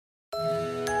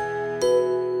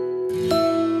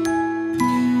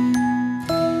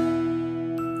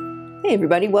Hey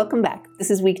everybody, welcome back.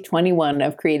 This is week 21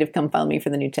 of Creative Come Follow Me for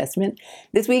the New Testament.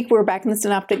 This week we're back in the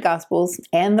Synoptic Gospels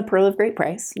and the Pearl of Great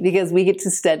Price because we get to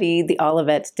study the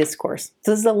Olivet Discourse.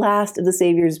 So this is the last of the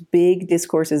Savior's big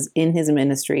discourses in his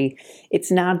ministry.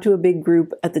 It's not to a big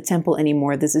group at the temple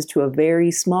anymore. This is to a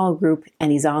very small group,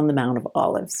 and he's on the Mount of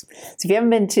Olives. So if you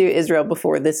haven't been to Israel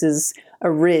before, this is a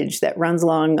ridge that runs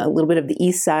along a little bit of the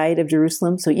east side of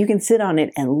Jerusalem. So you can sit on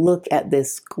it and look at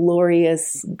this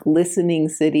glorious, glistening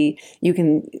city. You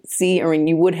can see, or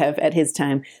you would have at his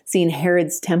time, seen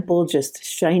Herod's temple just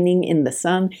shining in the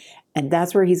sun. And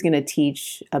that's where he's going to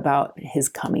teach about his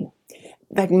coming.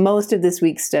 In fact, most of this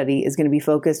week's study is going to be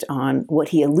focused on what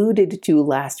he alluded to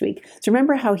last week. So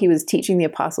remember how he was teaching the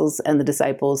apostles and the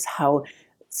disciples how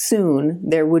soon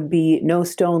there would be no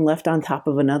stone left on top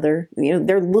of another.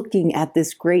 They're looking at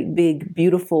this great, big,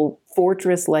 beautiful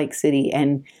fortress-like city,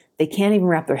 and they can't even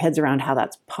wrap their heads around how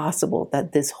that's possible,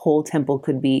 that this whole temple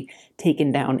could be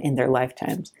taken down in their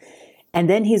lifetimes. And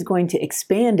then he's going to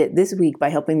expand it this week by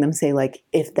helping them say,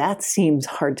 if that seems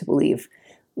hard to believe,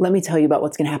 let me tell you about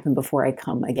what's going to happen before I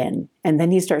come again. And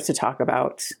then he starts to talk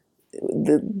about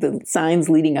the signs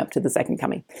leading up to the second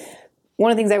coming.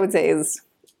 One of the things I would say is,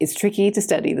 it's tricky to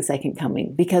study the second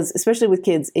coming because, especially with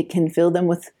kids, it can fill them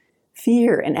with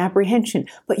fear and apprehension.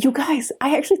 But you guys,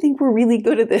 I actually think we're really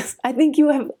good at this. I think you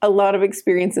have a lot of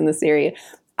experience in this area.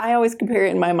 I always compare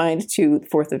it in my mind to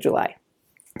 4th of July.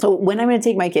 So when I'm going to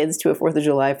take my kids to a 4th of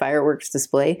July fireworks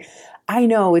display, I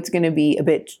know it's going to be a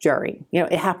bit jarring.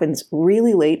 It happens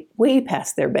really late, way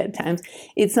past their bedtimes.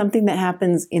 It's something that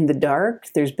happens in the dark.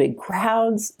 There's big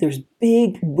crowds. There's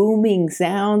big booming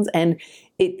sounds. And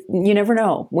you never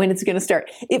know when it's going to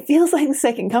start. It feels like the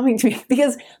second coming to me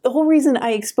because the whole reason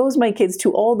I expose my kids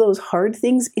to all those hard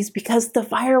things is because the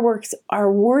fireworks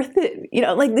are worth it.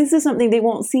 This is something they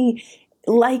won't see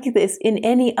like this in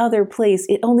any other place.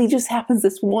 It only just happens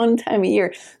this one time a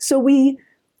year. So we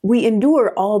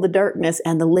endure all the darkness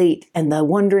and the late and the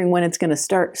wondering when it's going to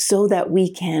start so that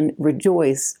we can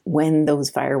rejoice when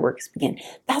those fireworks begin.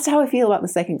 That's how I feel about the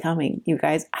second coming, you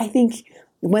guys. I think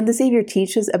when the Savior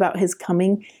teaches about his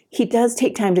coming, he does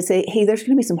take time to say, hey, there's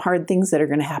going to be some hard things that are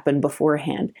going to happen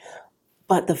beforehand.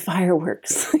 But the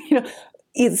fireworks,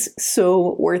 it's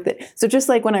so worth it. So just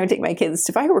like when I would take my kids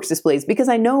to fireworks displays, because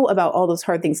I know about all those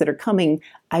hard things that are coming,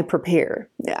 I prepare.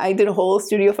 I did a whole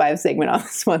Studio 5 segment on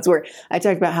this once where I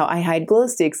talked about how I hide glow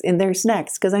sticks in their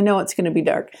snacks because I know it's going to be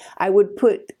dark. I would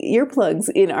put earplugs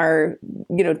in our,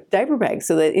 diaper bags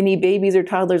so that any babies or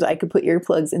toddlers, I could put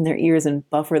earplugs in their ears and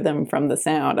buffer them from the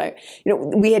sound.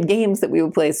 We had games that we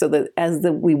would play so that as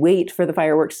we wait for the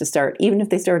fireworks to start, even if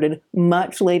they started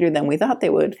much later than we thought they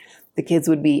would, the kids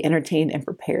would be entertained and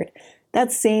prepared.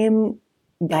 That same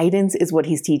guidance is what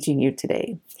he's teaching you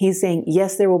today. He's saying,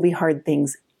 yes, there will be hard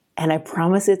things, and I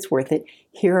promise it's worth it.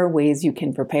 Here are ways you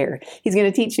can prepare. He's going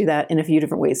to teach you that in a few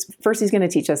different ways. First, he's going to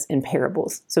teach us in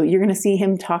parables. So you're going to see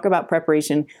him talk about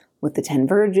preparation with the 10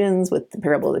 virgins, with the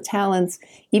parable of the talents,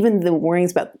 even the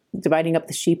warnings about dividing up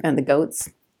the sheep and the goats.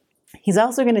 He's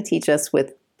also going to teach us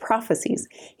with prophecies.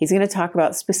 He's going to talk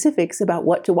about specifics about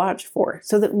what to watch for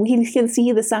so that we can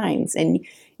see the signs. And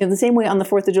the same way on the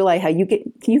 4th of July, how you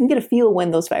can get a feel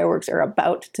when those fireworks are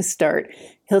about to start.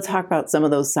 He'll talk about some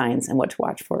of those signs and what to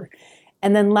watch for.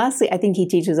 And then lastly, I think he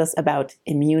teaches us about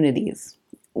immunities.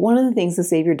 One of the things the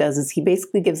Savior does is he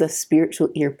basically gives us spiritual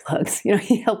earplugs.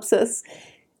 He helps us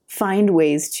find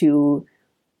ways to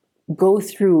go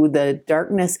through the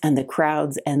darkness and the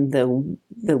crowds and the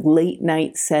late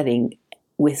night setting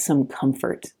with some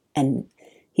comfort. And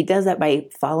he does that by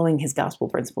following his gospel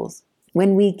principles.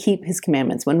 When we keep his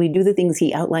commandments, when we do the things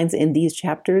he outlines in these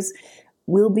chapters,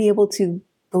 we'll be able to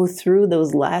go through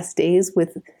those last days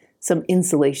with some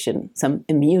insulation, some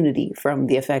immunity from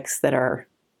the effects that are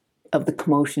of the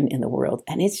commotion in the world.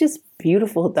 And it's just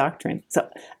beautiful doctrine. So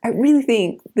I really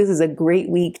think this is a great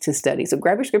week to study. So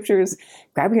grab your scriptures,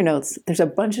 grab your notes. There's a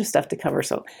bunch of stuff to cover.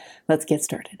 So let's get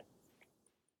started.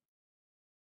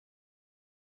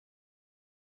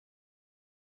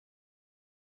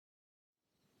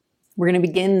 We're going to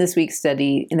begin this week's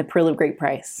study in the Pearl of Great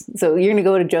Price. So you're going to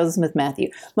go to Joseph Smith Matthew.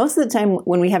 Most of the time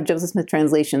when we have Joseph Smith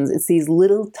translations, it's these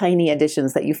little tiny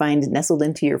additions that you find nestled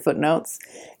into your footnotes.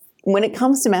 When it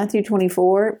comes to Matthew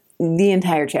 24, the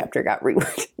entire chapter got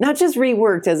reworked. Not just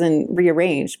reworked as in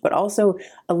rearranged, but also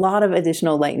a lot of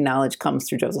additional light and knowledge comes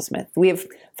through Joseph Smith. We have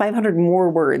 500 more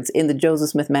words in the Joseph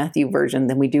Smith Matthew version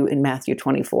than we do in Matthew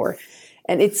 24.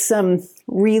 And it's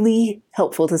really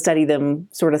helpful to study them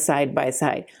sort of side by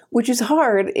side, which is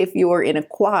hard if you're in a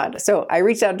quad. So I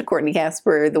reached out to Courtney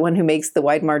Casper, the one who makes the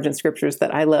wide margin scriptures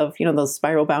that I love, those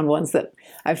spiral bound ones that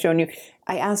I've shown you.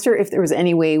 I asked her if there was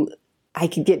any way I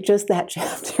could get just that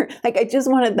chapter. Like I just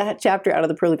wanted that chapter out of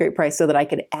the Pearl of Great Price so that I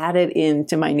could add it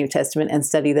into my New Testament and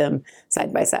study them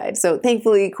side by side. So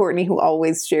thankfully, Courtney, who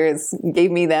always shares, gave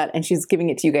me that, and she's giving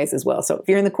it to you guys as well. So if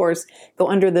you're in the course, go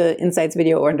under the Insights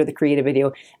video or under the Creative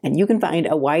video, and you can find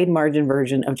a wide margin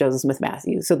version of Joseph Smith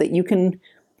Matthew so that you can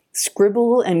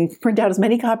scribble and print out as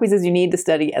many copies as you need to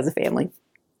study as a family.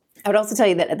 I would also tell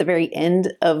you that at the very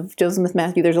end of Joseph Smith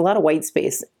Matthew, there's a lot of white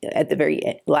space at the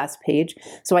very last page.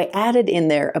 So I added in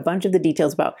there a bunch of the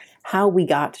details about how we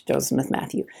got Joseph Smith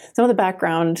Matthew. Some of the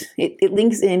background, it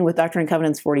links in with Doctrine and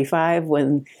Covenants 45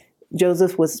 when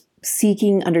Joseph was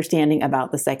seeking understanding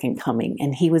about the second coming.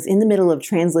 And he was in the middle of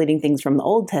translating things from the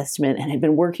Old Testament and had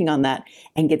been working on that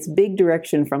and gets big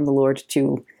direction from the Lord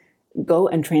to go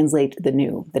and translate the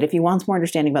new. That if he wants more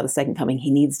understanding about the second coming, he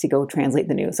needs to go translate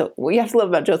the new. So what you have to love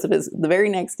about Joseph is the very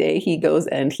next day he goes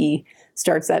and he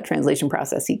starts that translation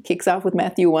process. He kicks off with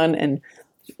Matthew 1 and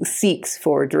seeks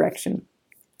for direction.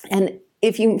 And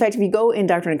if you go in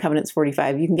Doctrine and Covenants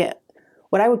 45, you can get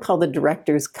what I would call the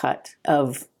director's cut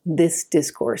of this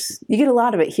discourse. You get a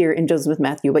lot of it here in Joseph Smith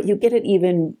Matthew, but you get it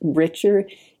even richer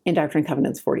in Doctrine and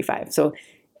Covenants 45. So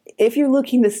if you're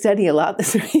looking to study a lot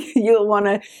this week, you'll want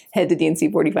to head to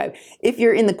D&C 45. If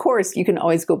you're in the course, you can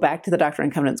always go back to the Doctrine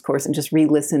and Covenants course and just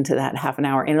re-listen to that half an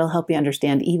hour, and it'll help you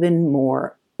understand even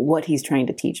more what he's trying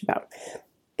to teach about.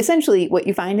 Essentially, what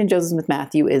you find in Joseph Smith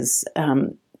Matthew is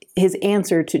his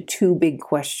answer to two big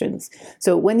questions.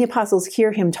 So when the apostles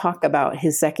hear him talk about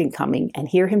his second coming and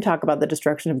hear him talk about the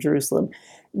destruction of Jerusalem,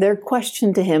 their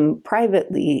question to him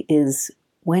privately is,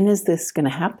 when is this going to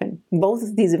happen? Both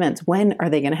of these events, when are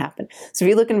they going to happen? So if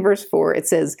you look in verse 4, it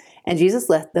says, "And Jesus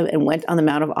left them and went on the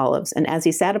Mount of Olives. And as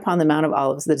he sat upon the Mount of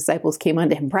Olives, the disciples came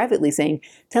unto him privately, saying,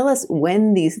 Tell us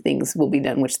when these things will be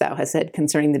done, which thou hast said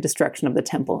concerning the destruction of the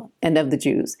temple and of the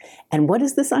Jews. And what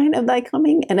is the sign of thy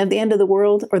coming and of the end of the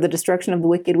world, or the destruction of the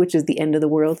wicked, which is the end of the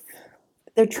world?"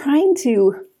 They're trying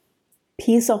to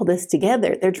piece all this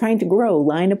together. They're trying to grow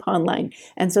line upon line.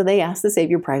 And so they ask the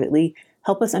Savior privately,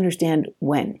 help us understand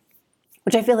when,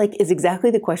 which I feel like is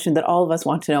exactly the question that all of us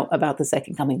want to know about the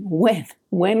second coming. When?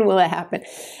 When will it happen?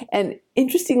 And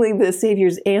interestingly, the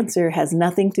Savior's answer has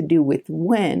nothing to do with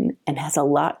when and has a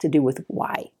lot to do with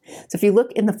why. So if you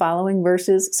look in the following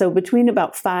verses, so between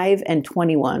about 5 and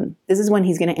 21, this is when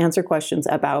he's going to answer questions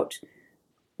about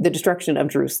the destruction of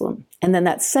Jerusalem. And then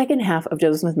that second half of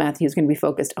Joseph Smith Matthew is going to be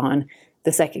focused on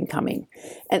the second coming.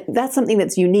 And that's something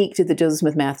that's unique to the Joseph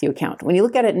Smith Matthew account. When you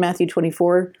look at it in Matthew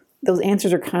 24, those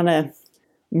answers are kind of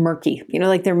murky,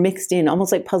 like they're mixed in,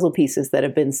 almost like puzzle pieces that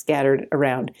have been scattered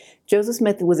around. Joseph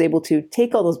Smith was able to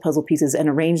take all those puzzle pieces and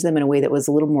arrange them in a way that was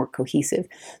a little more cohesive.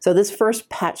 So this first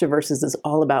patch of verses is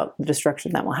all about the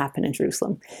destruction that will happen in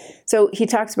Jerusalem. So he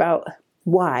talks about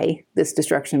why this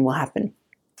destruction will happen.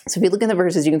 So if you look in the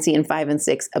verses, you can see in 5 and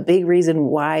 6, a big reason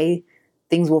why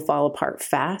things will fall apart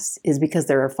fast is because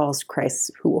there are false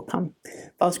Christs who will come.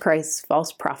 False Christs,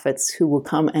 false prophets who will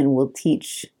come and will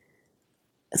teach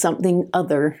something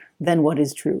other than what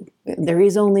is true. There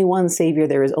is only one Savior,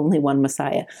 there is only one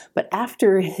Messiah. But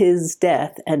after his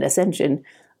death and ascension,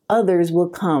 others will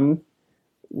come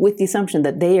with the assumption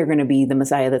that they are going to be the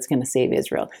Messiah that's going to save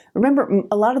Israel. Remember,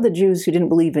 a lot of the Jews who didn't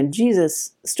believe in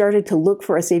Jesus started to look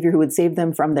for a Savior who would save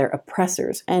them from their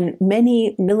oppressors. And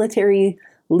many military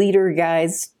leader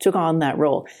guys took on that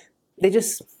role. They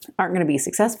just aren't going to be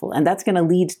successful. And that's going to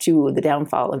lead to the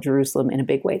downfall of Jerusalem in a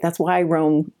big way. That's why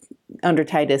Rome, under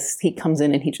Titus, he comes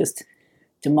in and he just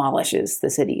demolishes the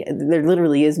city. There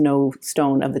literally is no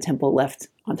stone of the temple left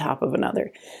on top of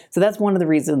another. So that's one of the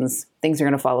reasons things are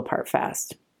going to fall apart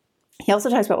fast. He also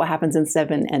talks about what happens in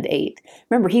 7 and 8.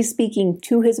 Remember, he's speaking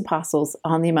to his apostles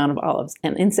on the Mount of Olives.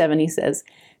 And in 7, he says,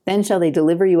 "Then shall they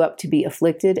deliver you up to be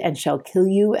afflicted, and shall kill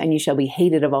you, and you shall be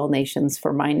hated of all nations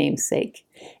for my name's sake.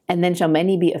 And then shall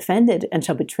many be offended, and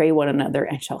shall betray one another,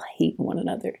 and shall hate one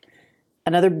another."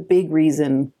 Another big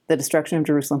reason the destruction of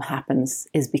Jerusalem happens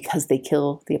is because they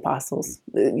kill the apostles.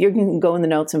 You can go in the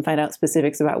notes and find out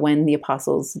specifics about when the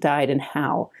apostles died and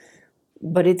how.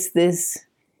 But it's this,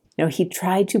 he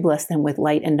tried to bless them with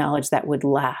light and knowledge that would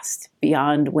last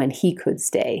beyond when he could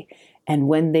stay. And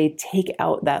when they take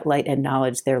out that light and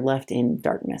knowledge, they're left in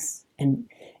darkness. And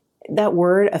that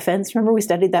word, offense, remember we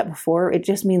studied that before? It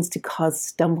just means to cause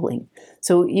stumbling.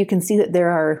 So you can see that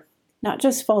there are not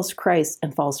just false Christs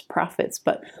and false prophets,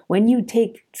 but when you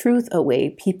take truth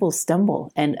away, people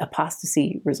stumble and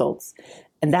apostasy results.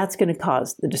 And that's going to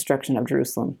cause the destruction of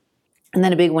Jerusalem. And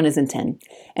then a big one is in 10.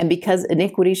 "And because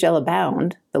iniquity shall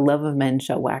abound, the love of men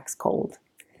shall wax cold."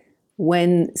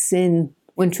 When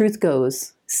truth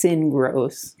goes, sin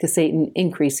grows because Satan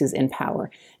increases in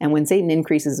power. And when Satan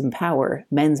increases in power,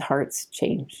 men's hearts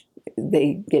change.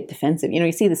 They get defensive.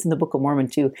 You see this in the Book of Mormon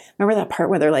too. Remember that part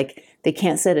where they're like, they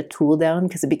can't set a tool down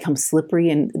because it becomes slippery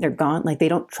and they're gone. Like they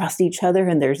don't trust each other.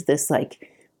 And there's this like,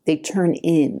 they turn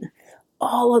in.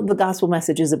 All of the gospel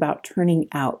message is about turning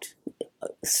out,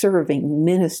 serving,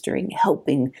 ministering,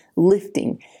 helping,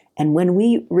 lifting. And when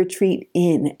we retreat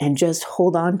in and just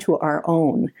hold on to our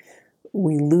own,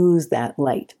 we lose that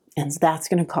light. And that's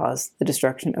going to cause the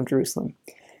destruction of Jerusalem.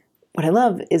 What I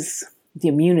love is the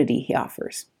immunity he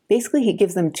offers. Basically, he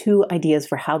gives them two ideas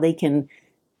for how they can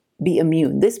be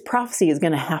immune. This prophecy is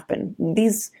going to happen.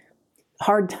 These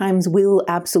hard times will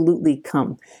absolutely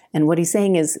come. And what he's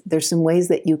saying is there's some ways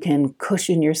that you can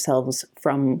cushion yourselves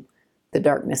from the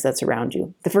darkness that's around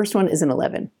you. The first one is in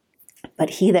 11.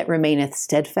 But he that remaineth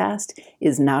steadfast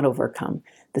is not overcome.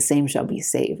 The same shall be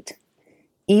saved.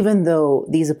 Even though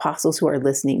these apostles who are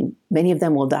listening, many of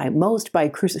them will die, most by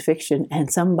crucifixion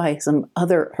and some by some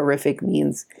other horrific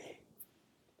means,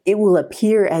 it will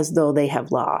appear as though they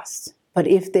have lost. But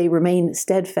if they remain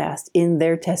steadfast in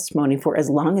their testimony for as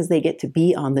long as they get to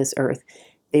be on this earth,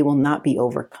 they will not be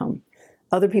overcome.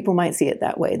 Other people might see it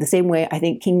that way. The same way I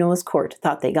think King Noah's court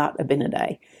thought they got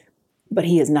Abinadi, but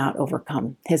he is not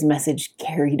overcome. His message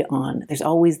carried on. There's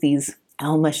always these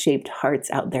Alma-shaped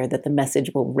hearts out there that the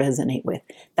message will resonate with.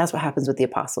 That's what happens with the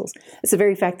apostles. It's the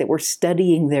very fact that we're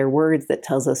studying their words that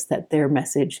tells us that their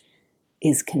message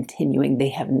is continuing. They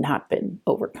have not been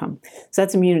overcome. So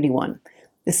that's immunity one.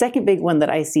 The second big one that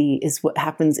I see is what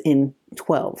happens in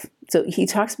 12. So he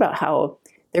talks about how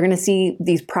they're going to see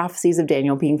these prophecies of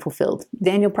Daniel being fulfilled.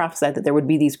 Daniel prophesied that there would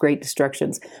be these great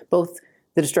destructions. Both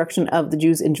the destruction of the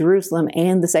Jews in Jerusalem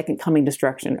and the second coming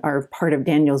destruction are part of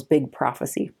Daniel's big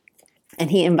prophecy. And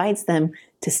he invites them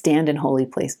to stand in holy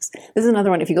places. This is another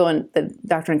one. If you go in the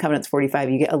Doctrine and Covenants 45,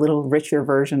 you get a little richer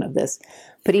version of this.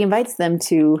 But he invites them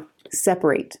to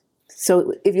separate.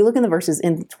 So if you look in the verses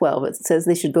in 12, it says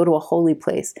they should go to a holy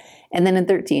place. And then in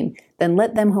 13, then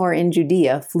let them who are in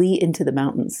Judea flee into the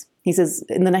mountains. He says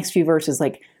in the next few verses,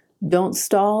 like, don't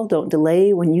stall, don't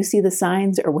delay. When you see the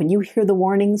signs or when you hear the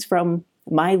warnings from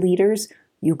my leaders,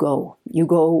 you go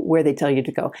where they tell you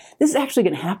to go. This is actually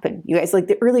going to happen. You guys, like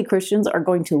the early Christians are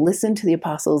going to listen to the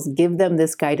apostles, give them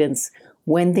this guidance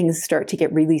when things start to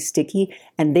get really sticky,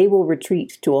 and they will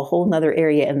retreat to a whole nother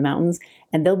area in the mountains,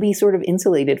 and they'll be sort of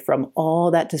insulated from all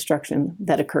that destruction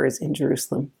that occurs in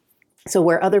Jerusalem. So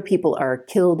where other people are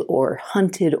killed or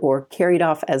hunted or carried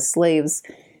off as slaves,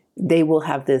 they will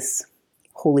have this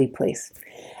holy place.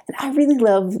 And I really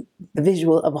love the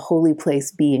visual of a holy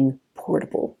place being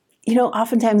portable.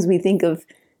 Oftentimes we think of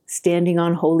standing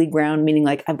on holy ground, meaning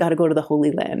like I've got to go to the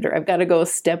Holy Land or I've got to go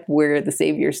step where the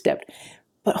Savior stepped.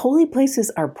 But holy places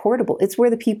are portable. It's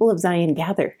where the people of Zion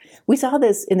gather. We saw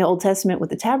this in the Old Testament with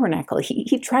the tabernacle.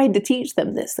 He tried to teach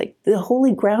them this. Like the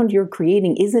holy ground you're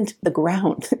creating isn't the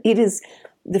ground. It is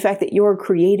the fact that you're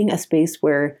creating a space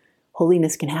where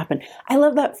holiness can happen. I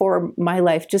love that for my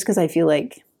life just because I feel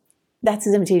like that's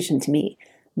his invitation to me.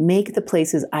 Make the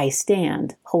places I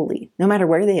stand holy, no matter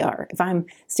where they are. If I'm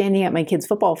standing at my kids'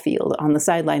 football field on the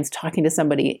sidelines talking to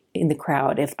somebody in the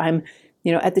crowd, if I'm,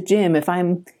 at the gym, if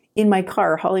I'm in my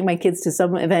car hauling my kids to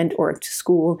some event or to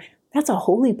school, that's a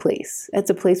holy place. That's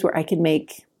a place where I can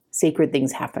make sacred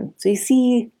things happen. So you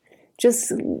see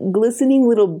just glistening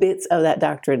little bits of that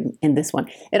doctrine in this one.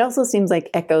 It also seems like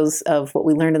echoes of what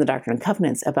we learned in the Doctrine and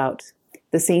Covenants about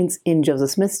the saints in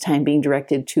Joseph Smith's time being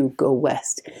directed to go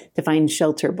west, to find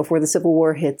shelter before the Civil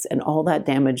War hits and all that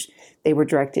damage. They were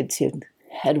directed to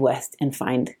head west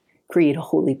and create a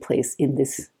holy place in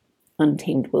this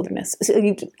untamed wilderness.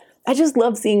 So I just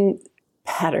love seeing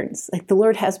patterns. Like the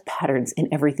Lord has patterns in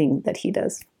everything that he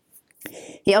does.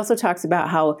 He also talks about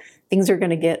how things are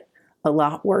going to get a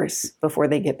lot worse before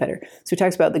they get better. So he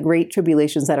talks about the great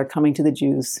tribulations that are coming to the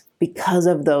Jews because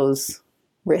of those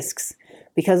risks,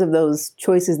 because of those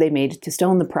choices they made to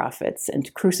stone the prophets and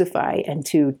to crucify and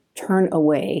to turn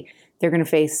away. They're going to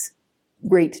face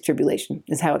great tribulation,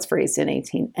 is how it's phrased in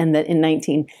 18. And that in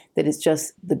 19, that it's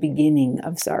just the beginning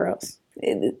of sorrows.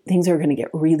 Things are going to get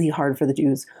really hard for the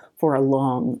Jews for a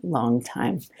long, long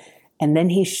time. And then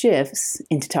he shifts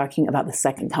into talking about the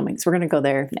second coming. So we're going to go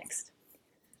there next.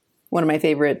 One of my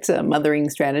favorite mothering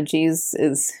strategies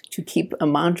is to keep a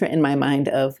mantra in my mind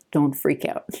of don't freak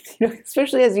out.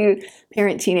 Especially as you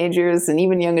parent teenagers and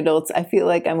even young adults, I feel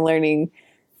like I'm learning.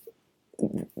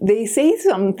 They say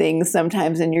some things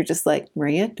sometimes and you're just like,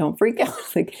 Maria, don't freak out.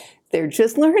 Like they're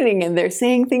just learning and they're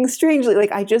saying things strangely.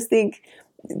 Like I just think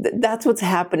That's what's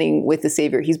happening with the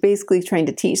Savior. He's basically trying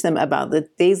to teach them about the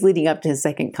days leading up to his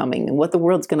second coming and what the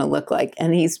world's going to look like.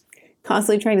 And he's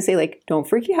constantly trying to say, like, don't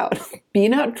freak out, be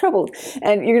not troubled.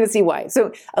 And you're going to see why.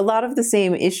 So a lot of the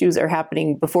same issues are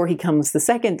happening before he comes the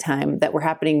second time that were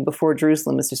happening before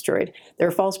Jerusalem is destroyed. There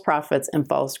are false prophets and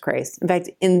false Christ. In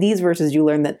fact, in these verses, you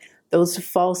learn that those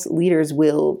false leaders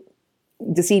will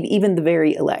deceive even the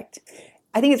very elect.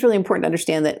 I think it's really important to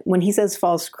understand that when he says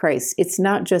false Christ, it's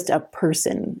not just a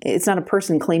person. It's not a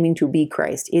person claiming to be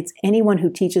Christ. It's anyone who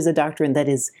teaches a doctrine that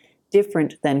is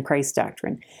different than Christ's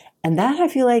doctrine. And that I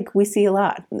feel like we see a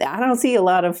lot. I don't see a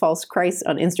lot of false Christs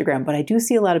on Instagram, but I do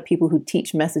see a lot of people who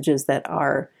teach messages that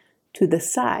are to the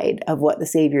side of what the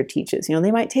Savior teaches. You know,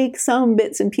 they might take some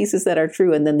bits and pieces that are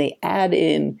true, and then they add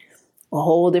in a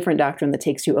whole different doctrine that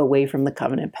takes you away from the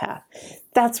covenant path.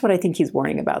 That's what I think he's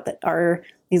warning about, that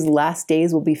these last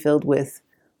days will be filled with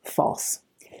false.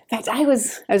 In fact, I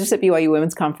was just at BYU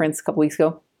Women's Conference a couple weeks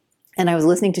ago, and I was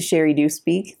listening to Sherry Dew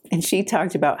speak, and she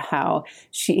talked about how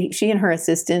she and her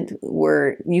assistant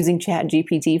were using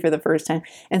ChatGPT for the first time.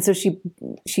 And so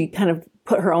she kind of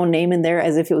put her own name in there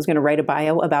as if it was going to write a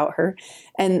bio about her.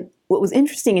 And what was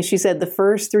interesting is she said the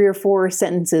first 3 or 4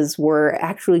 sentences were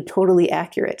actually totally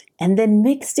accurate. And then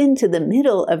mixed into the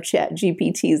middle of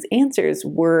ChatGPT's answers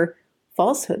were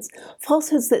falsehoods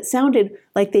that sounded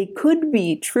like they could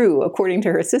be true, according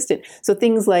to her assistant. So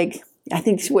things like, I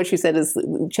think what she said is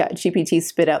ChatGPT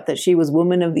spit out that she was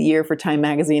Woman of the Year for Time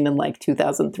Magazine in like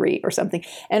 2003 or something.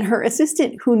 And her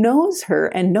assistant, who knows her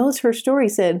and knows her story,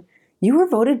 said, "You were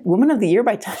voted Woman of the Year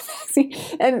by Time Magazine?"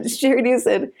 And Sherry Dew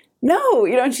said, "No,"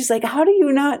 and she's like, "How do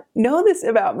you not know this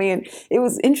about me?" And it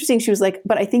was interesting. She was like,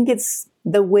 "But I think it's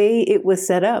the way it was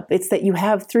set up. It's that you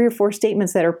have 3 or 4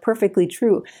 statements that are perfectly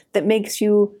true that makes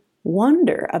you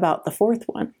wonder about the fourth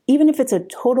one. Even if it's a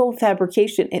total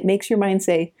fabrication, it makes your mind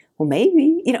say, well,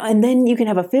 maybe, and then you can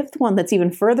have a 5th one that's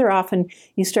even further off, and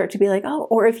you start to be like, oh,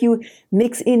 or if you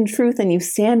mix in truth and you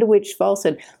sandwich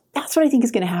falsehood." That's what I think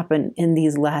is going to happen in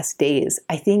these last days.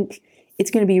 I think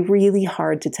it's going to be really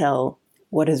hard to tell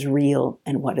what is real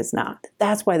and what is not.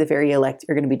 That's why the very elect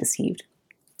are going to be deceived.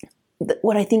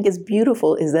 What I think is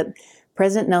beautiful is that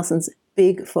President Nelson's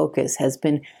big focus has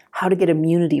been how to get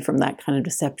immunity from that kind of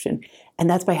deception. And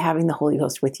that's by having the Holy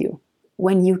Ghost with you.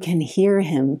 When you can hear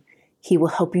him, he will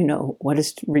help you know what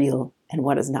is real and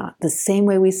what is not. The same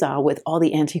way we saw with all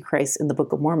the antichrists in the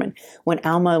Book of Mormon. When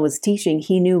Alma was teaching,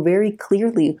 he knew very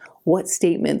clearly what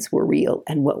statements were real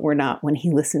and what were not when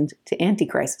he listened to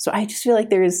Antichrist. So I just feel like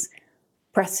there is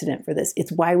precedent for this.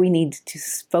 It's why we need to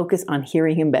focus on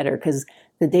hearing him better, because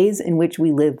the days in which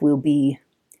we live will be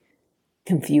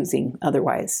confusing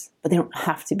otherwise, but they don't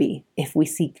have to be if we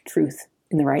seek truth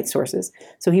in the right sources.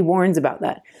 So he warns about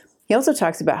that. He also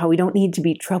talks about how we don't need to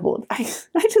be troubled. I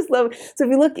just love, so if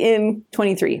you look in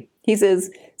 23, he says,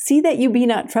 "See that you be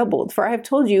not troubled, for I have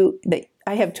told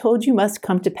you must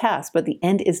come to pass, but the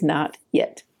end is not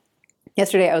yet."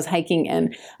 Yesterday I was hiking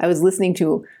and I was listening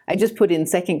to, I just put in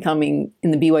Second Coming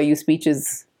in the BYU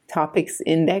Speeches topics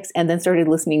index and then started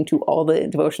listening to all the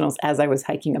devotionals as I was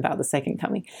hiking about the Second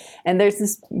Coming. And there's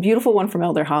this beautiful one from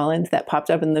Elder Holland that popped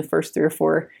up in the first 3 or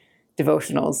 4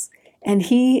 devotionals. And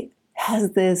he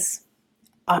has this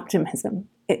optimism.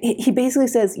 He basically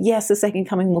says, yes, the second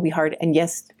coming will be hard. And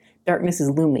yes, darkness is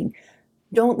looming.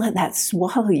 Don't let that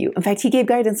swallow you. In fact, he gave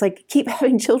guidance like, keep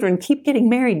having children, keep getting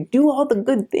married, do all the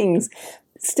good things.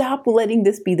 Stop letting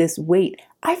this be this weight.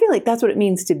 I feel like that's what it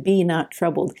means to be not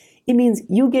troubled. It means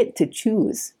you get to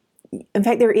choose. In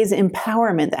fact, there is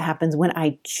empowerment that happens when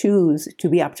I choose to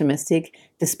be optimistic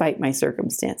despite my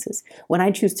circumstances. When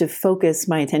I choose to focus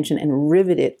my attention and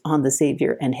rivet it on the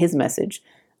Savior and his message,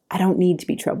 I don't need to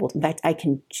be troubled. In fact, I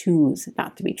can choose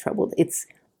not to be troubled. It's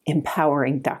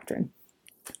empowering doctrine.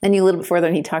 Then a little bit further,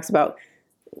 and he talks about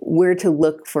where to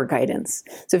look for guidance.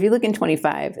 So if you look in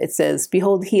 25, it says,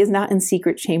 "Behold, he is not in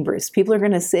secret chambers." People are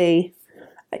going to say,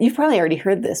 you've probably already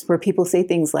heard this, where people say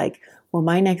things like, well,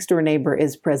 my next door neighbor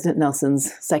is President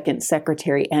Nelson's second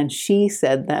secretary, and she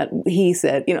said that, he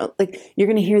said, like you're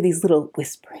going to hear these little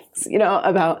whisperings,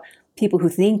 about people who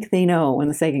think they know when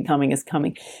the second coming is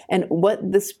coming. And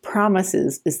what this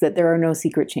promises is that there are no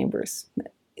secret chambers.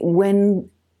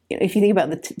 If you think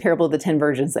about the parable of the 10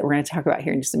 virgins that we're going to talk about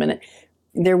here in just a minute,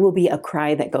 there will be a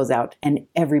cry that goes out and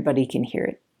everybody can hear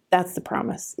it. That's the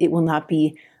promise. It will not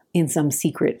be in some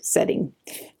secret setting.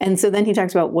 And so then he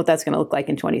talks about what that's going to look like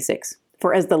in 26.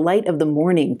 "For as the light of the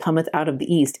morning cometh out of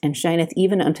the east, and shineth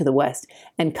even unto the west,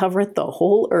 and covereth the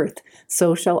whole earth,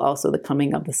 so shall also the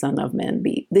coming of the Son of Man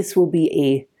be." This will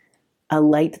be a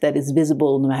light that is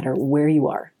visible no matter where you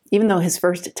are. Even though his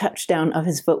first touchdown of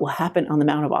his foot will happen on the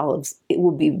Mount of Olives, it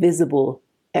will be visible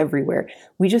everywhere.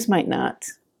 We just might not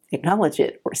acknowledge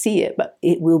it or see it, but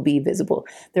it will be visible.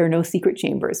 There are no secret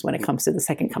chambers when it comes to the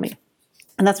second coming.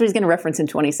 And that's what he's going to reference in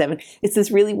 27. It's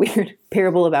this really weird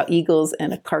parable about eagles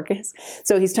and a carcass.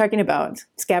 So he's talking about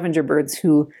scavenger birds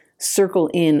who circle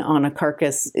in on a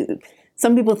carcass.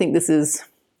 Some people think this is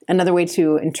another way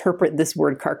to interpret this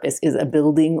word carcass is a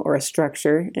building or a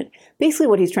structure. And basically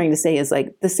what he's trying to say is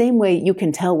like the same way you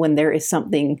can tell when there is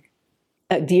something,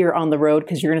 a deer on the road,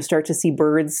 because you're going to start to see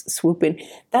birds swoop in.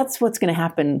 That's what's going to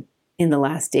happen in the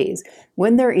last days.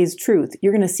 When there is truth,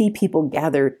 you're going to see people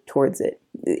gather towards it.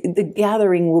 The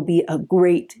gathering will be a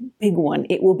great big one.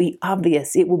 It will be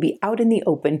obvious. It will be out in the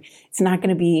open. It's not going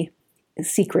to be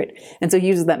secret. And so he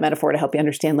uses that metaphor to help you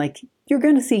understand, like, you're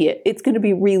going to see it. It's going to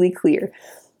be really clear.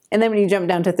 And then when you jump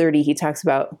down to 30, he talks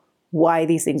about why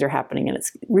these things are happening. And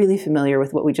it's really familiar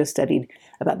with what we just studied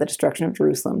about the destruction of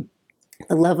Jerusalem.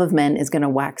 The love of men is going to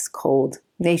wax cold.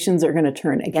 Nations are going to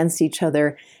turn against each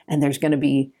other, and there's going to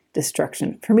be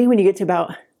destruction. For me, when you get to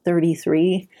about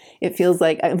 33, it feels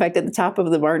like, in fact, at the top of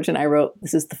the margin, I wrote,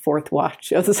 this is the fourth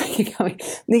watch of the second coming,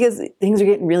 because things are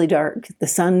getting really dark. The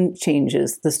sun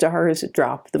changes, the stars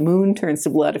drop, the moon turns to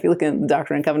blood. If you look at the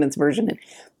Doctrine and Covenants version,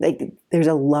 there's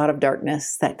a lot of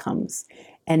darkness that comes,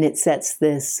 and it sets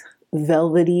this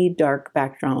velvety dark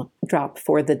backdrop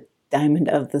for the diamond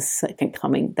of the second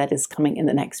coming that is coming in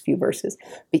the next few verses.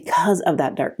 Because of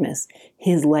that darkness,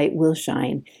 his light will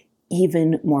shine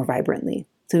even more vibrantly.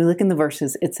 So we look in the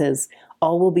verses, it says,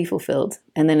 all will be fulfilled.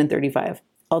 And then in 35,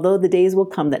 although the days will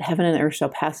come that heaven and earth shall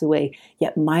pass away,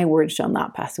 yet my word shall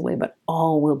not pass away, but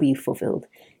all will be fulfilled.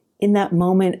 In that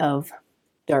moment of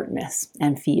darkness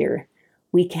and fear,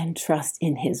 we can trust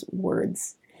in his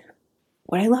words.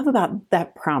 What I love about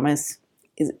that promise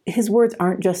is his words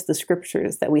aren't just the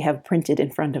scriptures that we have printed in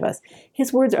front of us.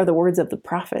 His words are the words of the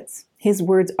prophets. His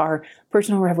words are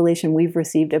personal revelation we've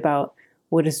received about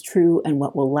what is true and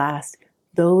what will last.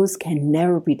 Those can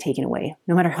never be taken away.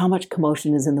 No matter how much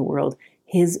commotion is in the world,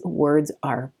 his words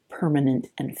are permanent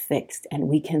and fixed, and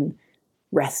we can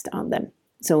rest on them.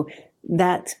 So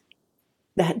that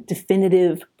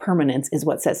definitive permanence is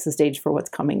what sets the stage for what's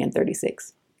coming in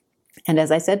 36. And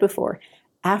as I said before,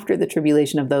 after the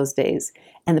tribulation of those days,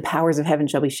 and the powers of heaven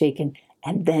shall be shaken,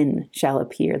 and then shall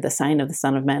appear the sign of the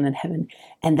Son of Man in heaven.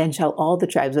 And then shall all the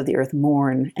tribes of the earth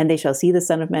mourn, and they shall see the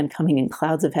Son of Man coming in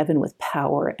clouds of heaven with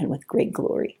power and with great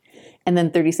glory. And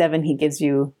then 37, he gives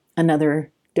you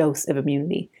another dose of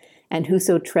immunity. And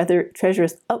whoso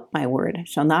treasureth up my word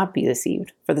shall not be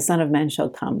deceived, for the Son of Man shall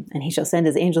come, and he shall send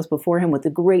his angels before him with the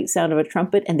great sound of a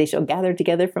trumpet, and they shall gather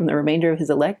together from the remainder of his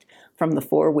elect, from the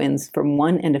four winds, from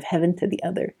one end of heaven to the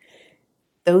other.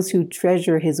 Those who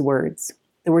treasure his words,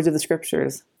 the words of the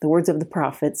scriptures, the words of the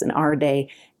prophets in our day,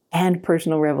 and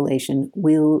personal revelation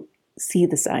will see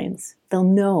the signs. They'll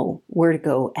know where to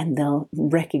go, and they'll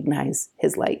recognize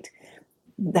his light.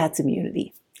 That's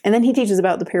immunity. And then he teaches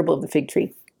about the parable of the fig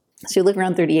tree. So you look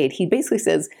around 38, he basically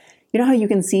says, you know how you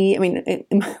can see,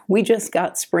 we just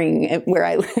got spring where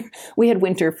I live. We had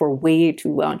winter for way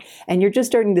too long. And you're just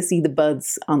starting to see the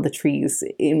buds on the trees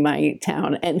in my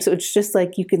town. And so it's just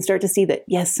like you can start to see that,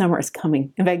 yes, summer is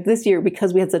coming. In fact, this year,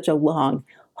 because we had such a long,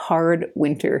 hard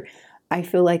winter, I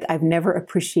feel like I've never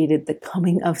appreciated the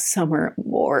coming of summer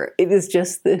more. It is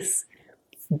just this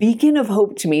beacon of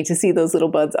hope to me to see those little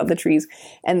buds on the trees.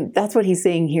 And that's what he's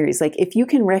saying here. He's like, if you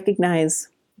can recognize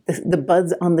the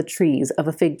buds on the trees of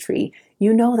a fig tree,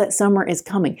 you know that summer is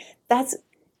coming.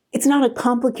 It's not a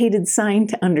complicated sign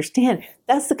to understand.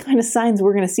 That's the kind of signs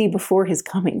we're going to see before his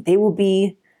coming. They will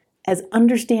be as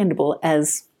understandable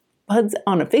as buds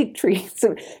on a fig tree.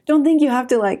 So don't think you have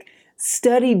to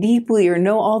study deeply or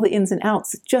know all the ins and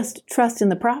outs. Just trust in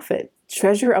the prophet.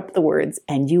 Treasure up the words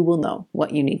and you will know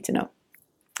what you need to know.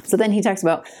 So then he talks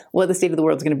about what the state of the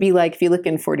world is going to be like. If you look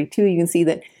in 42, you can see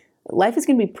that life is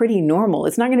going to be pretty normal.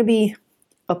 It's not going to be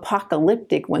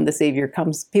apocalyptic when the Savior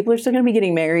comes. People are still going to be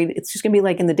getting married. It's just going to be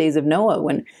like in the days of Noah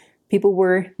when people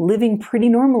were living pretty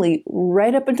normally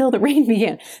right up until the rain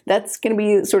began. That's going to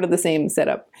be sort of the same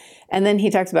setup. And then he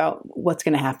talks about what's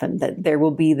going to happen, that there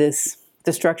will be this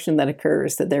destruction that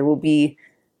occurs, that there will be,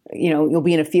 you'll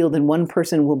be in a field and one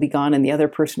person will be gone and the other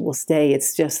person will stay.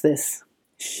 It's just this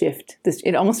shift.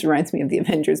 It almost reminds me of the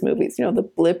Avengers movies, the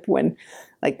blip when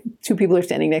two people are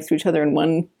standing next to each other and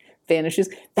one vanishes.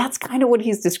 That's kind of what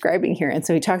he's describing here. And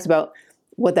so he talks about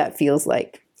what that feels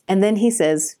like. And then he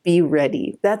says, be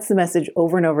ready. That's the message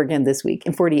over and over again this week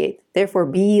in 48. Therefore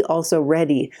be also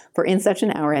ready, for in such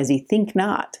an hour as ye think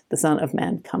not, the Son of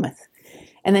Man cometh.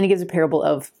 And then he gives a parable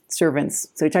of servants.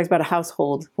 So he talks about a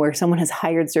household where someone has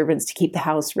hired servants to keep the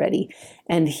house ready.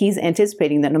 And he's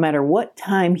anticipating that no matter what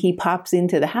time he pops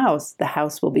into the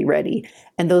house will be ready.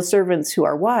 And those servants who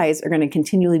are wise are going to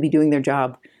continually be doing their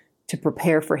job to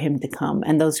prepare for him to come.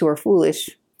 And those who are foolish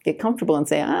get comfortable and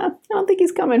say, I don't think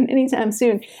he's coming anytime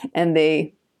soon. And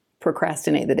they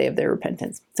procrastinate the day of their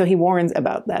repentance. So he warns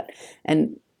about that.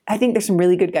 And I think there's some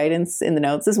really good guidance in the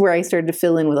notes. This is where I started to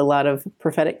fill in with a lot of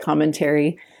prophetic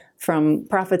commentary from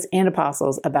prophets and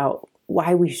apostles about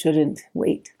why we shouldn't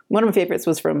wait. One of my favorites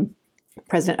was from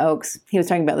President Oakes. He was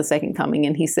talking about the second coming,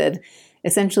 and he said,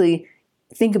 essentially,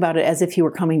 think about it as if he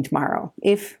were coming tomorrow.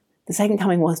 If the second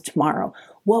coming was tomorrow,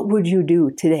 what would you do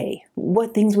today?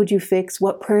 What things would you fix?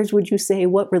 What prayers would you say?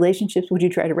 What relationships would you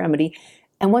try to remedy?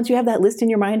 And once you have that list in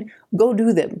your mind, go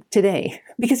do them today,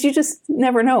 because you just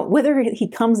never know. Whether he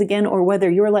comes again or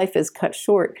whether your life is cut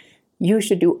short, you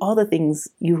should do all the things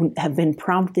you have been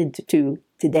prompted to do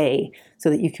today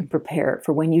so that you can prepare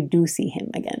for when you do see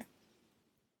him again.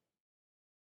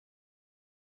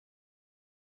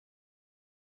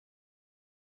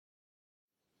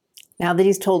 Now that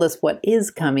he's told us what is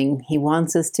coming, he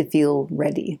wants us to feel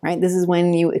ready, right? This is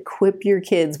when you equip your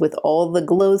kids with all the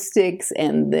glow sticks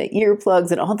and the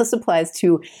earplugs and all the supplies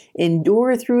to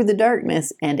endure through the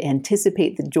darkness and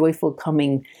anticipate the joyful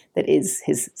coming that is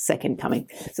his second coming.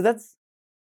 So that's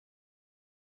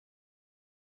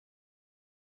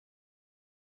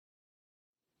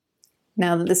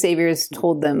now that the Savior has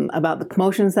told them about the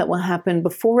commotions that will happen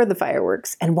before the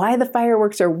fireworks and why the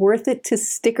fireworks are worth it to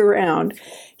stick around,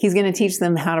 he's going to teach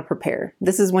them how to prepare.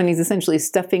 This is when he's essentially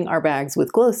stuffing our bags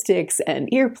with glow sticks and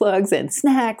earplugs and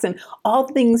snacks and all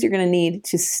the things you're going to need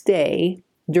to stay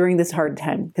during this hard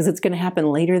time, because it's going to happen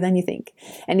later than you think.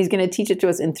 And he's going to teach it to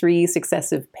us in 3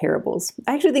 successive parables.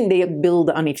 I actually think they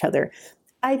build on each other.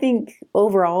 I think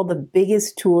overall, the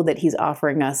biggest tool that he's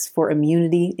offering us for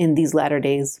immunity in these latter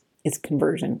days is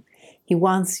conversion. He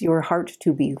wants your heart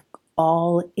to be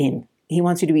all in. He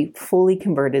wants you to be fully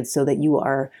converted so that you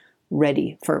are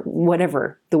ready for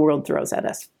whatever the world throws at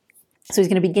us. So he's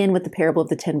going to begin with the parable of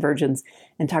the 10 virgins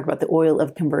and talk about the oil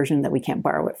of conversion, that we can't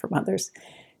borrow it from others.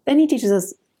 Then he teaches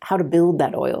us how to build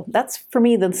that oil. That's, for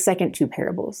me, the second 2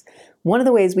 parables. One of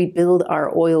the ways we build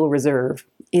our oil reserve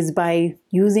is by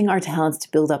using our talents to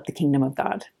build up the kingdom of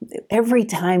God. Every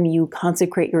time you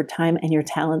consecrate your time and your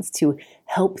talents to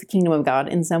help the kingdom of God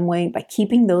in some way, by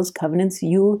keeping those covenants,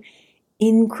 you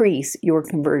increase your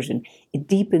conversion. It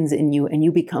deepens in you and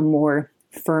you become more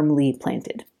firmly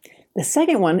planted. The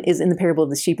second one is in the parable of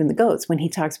the sheep and the goats, when he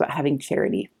talks about having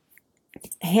charity.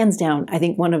 Hands down, I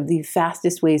think one of the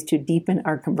fastest ways to deepen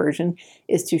our conversion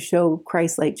is to show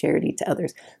Christ-like charity to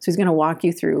others. So he's going to walk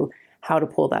you through how to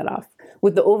pull that off,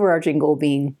 with the overarching goal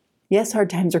being, yes, hard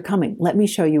times are coming. Let me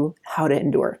show you how to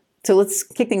endure. So let's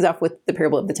kick things off with the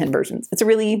parable of the 10 virgins. It's a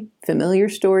really familiar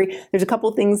story. There's a couple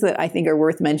of things that I think are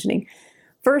worth mentioning.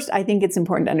 First, I think it's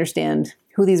important to understand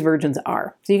who these virgins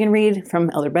are. So you can read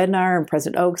from Elder Bednar and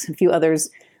President Oakes and a few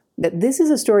others that this is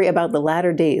a story about the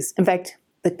latter days. In fact,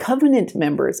 the covenant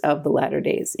members of the latter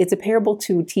days. It's a parable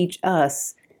to teach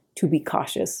us to be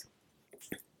cautious,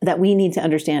 that we need to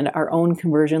understand our own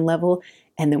conversion level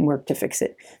and then work to fix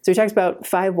it. So he talks about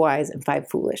 5 wise and 5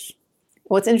 foolish.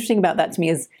 What's interesting about that to me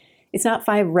is it's not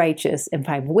 5 righteous and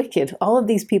 5 wicked. All of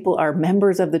these people are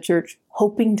members of the church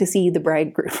hoping to see the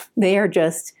bridegroom. They are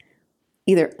just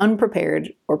either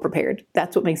unprepared or prepared.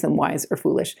 That's what makes them wise or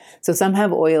foolish. So some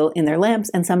have oil in their lamps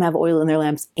and some have oil in their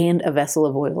lamps and a vessel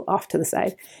of oil off to the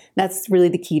side. That's really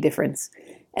the key difference.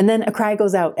 And then a cry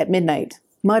goes out at midnight,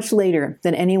 much later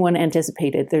than anyone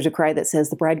anticipated. There's a cry that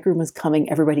says, the bridegroom is coming,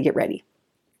 everybody get ready.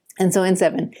 And so in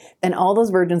 7, then all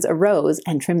those virgins arose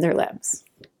and trimmed their lamps.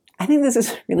 I think this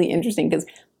is really interesting, because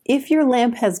if your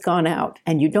lamp has gone out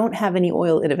and you don't have any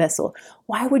oil in a vessel,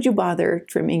 why would you bother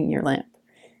trimming your lamp?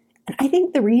 And I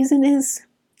think the reason is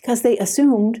because they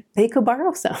assumed they could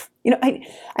borrow some.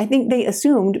 I think they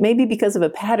assumed, maybe because of a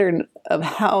pattern of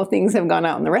how things have gone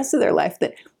out in the rest of their life,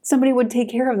 that somebody would take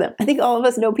care of them. I think all of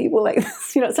us know people like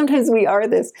this. Sometimes we are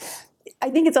this. I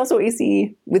think it's also what you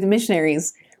see with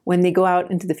missionaries when they go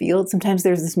out into the field. Sometimes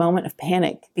there's this moment of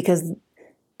panic because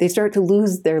they start to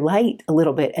lose their light a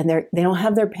little bit, and they don't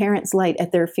have their parents' light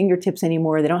at their fingertips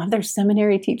anymore. They don't have their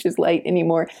seminary teacher's light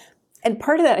anymore. And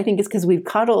part of that, I think, is because we've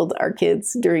coddled our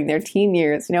kids during their teen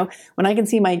years. When I can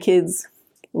see my kids'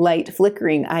 light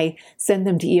flickering, I send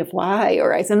them to EFY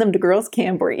or I send them to girls'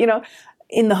 camp, or,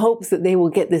 in the hopes that they will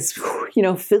get this,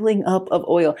 filling up of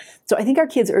oil. So I think our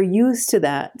kids are used to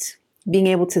that, being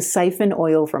able to siphon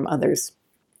oil from others.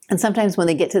 And sometimes when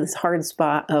they get to this hard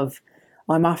spot of,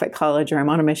 I'm off at college or I'm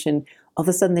on a mission, all of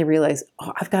a sudden they realize,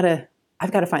 oh, I've got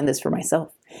to find this for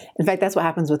myself. In fact, that's what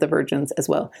happens with the virgins as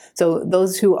well. So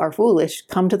those who are foolish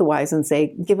come to the wise and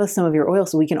say, give us some of your oil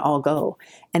so we can all go.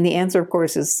 And the answer, of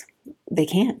course, is they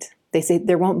can't. They say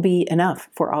there won't be enough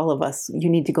for all of us. You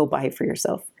need to go buy it for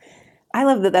yourself. I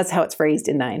love that that's how it's phrased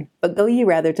in 9. But go ye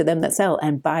rather to them that sell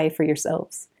and buy for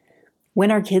yourselves.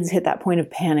 When our kids hit that point of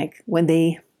panic, when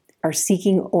they are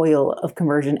seeking oil of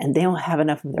conversion and they don't have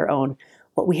enough of their own,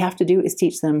 what we have to do is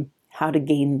teach them how to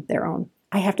gain their own.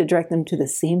 I have to direct them to the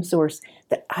same source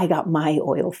that I got my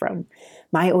oil from.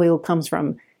 My oil comes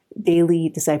from daily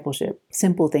discipleship,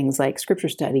 simple things like scripture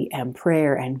study and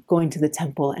prayer and going to the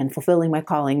temple and fulfilling my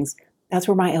callings. That's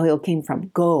where my oil came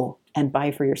from. Go and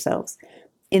buy for yourselves.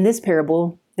 In this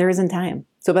parable, there isn't time.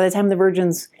 So by the time the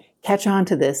virgins catch on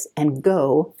to this and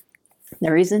go,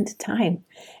 there isn't time.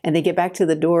 And they get back to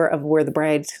the door of where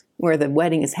the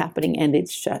wedding is happening, and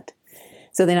it's shut.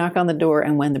 So they knock on the door,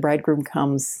 and when the bridegroom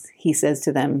comes, he says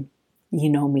to them, you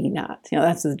know me not.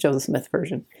 That's the Joseph Smith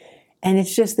version. And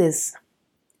it's just this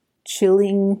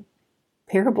chilling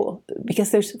parable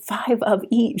because there's 5 of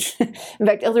each. In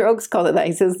fact, Elder Oaks called it that.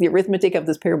 He says the arithmetic of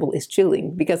this parable is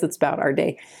chilling because it's about our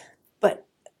day. But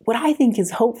what I think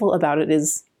is hopeful about it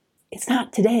is it's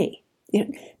not today.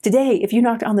 Today, if you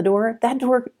knocked on the door, that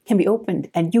door can be opened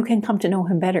and you can come to know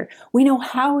him better. We know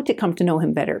how to come to know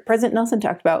him better. President Nelson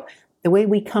talked about the way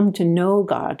we come to know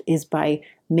God is by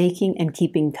making and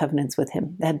keeping covenants with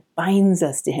him. That binds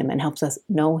us to him and helps us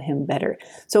know him better.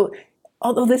 So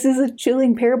although this is a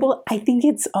chilling parable, I think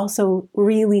it's also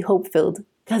really hope-filled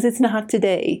because it's not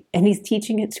today. And he's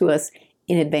teaching it to us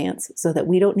in advance so that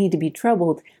we don't need to be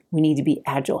troubled. We need to be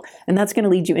agile. And that's going to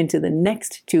lead you into the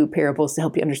next 2 parables to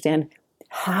help you understand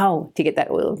how to get that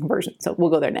oil of conversion. So we'll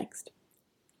go there next.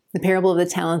 The parable of the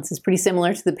talents is pretty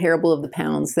similar to the parable of the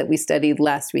pounds that we studied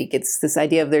last week. It's this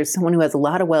idea of there's someone who has a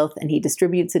lot of wealth and he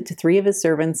distributes it to 3 of his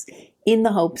servants in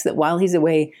the hopes that while he's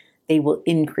away, they will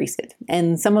increase it.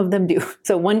 And some of them do.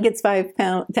 So one gets 5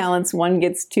 talents, one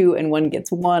gets 2, and one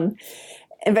gets 1.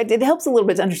 In fact, it helps a little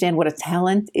bit to understand what a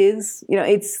talent is.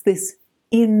 It's this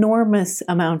enormous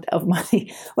amount of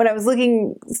money. When I was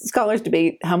looking, scholars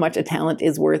debate how much a talent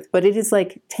is worth, but it is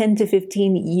like 10 to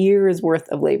 15 years worth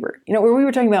of labor. When we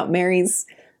were talking about Mary's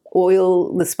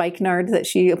oil, the spikenard that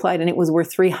she applied, and it was worth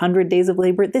 300 days of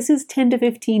labor, this is 10 to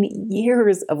 15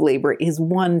 years of labor is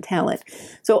 1 talent.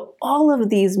 So all of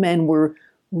these men were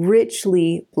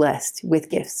richly blessed with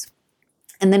gifts.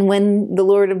 And then when the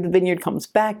Lord of the vineyard comes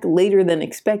back later than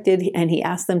expected, and he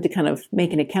asks them to kind of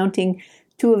make an accounting,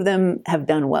 2 of them have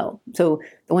done well. So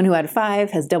the one who had 5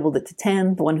 has doubled it to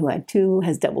 10. The one who had 2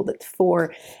 has doubled it to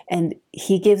 4. And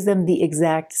he gives them the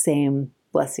exact same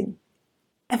blessing.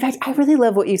 In fact, I really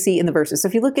love what you see in the verses. So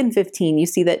if you look in 15, you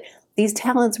see that these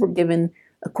talents were given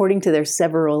according to their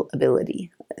several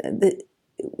ability. The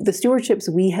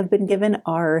stewardships we have been given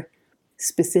are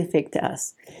specific to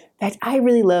us. In fact, I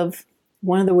really love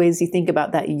one of the ways you think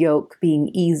about that yoke being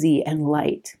easy and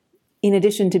light. In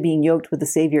addition to being yoked with the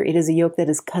Savior, it is a yoke that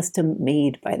is custom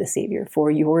made by the Savior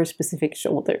for your specific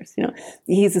shoulders.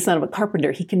 He's the son of a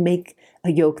carpenter. He can make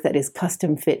a yoke that is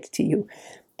custom fit to you.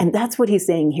 And that's what he's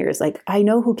saying here is like, I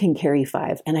know who can carry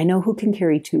 5 and I know who can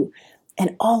carry 2.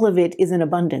 And all of it is an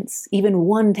abundance. Even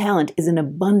 1 talent is an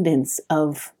abundance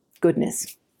of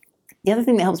goodness. The other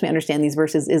thing that helps me understand these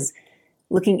verses is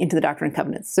looking into the Doctrine and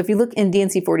Covenants. So if you look in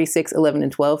D&C 46, 11,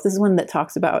 and 12, this is one that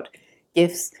talks about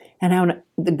gifts and how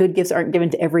the good gifts aren't given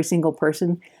to every single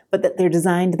person, but that they're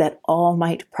designed that all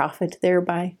might profit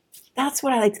thereby. That's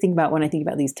what I like to think about when I think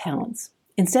about these talents.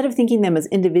 Instead of thinking them as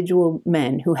individual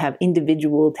men who have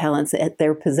individual talents at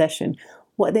their possession,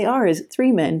 what they are is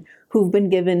 3 men who've been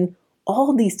given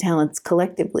all these talents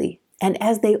collectively. And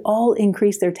as they all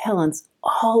increase their talents,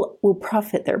 all will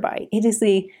profit thereby.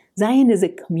 Zion is a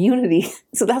community.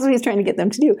 So that's what he's trying to get them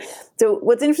to do. So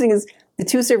what's interesting is the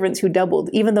 2 servants who doubled,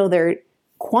 even though their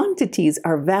quantities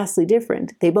are vastly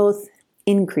different, they both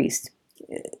increased.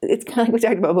 It's kind of like we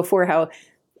talked about before, how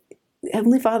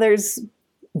Heavenly Father's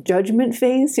judgment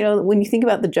phase, when you think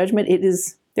about the judgment,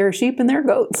 there are sheep and there are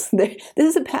goats. This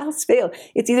is a pass fail.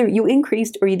 It's either you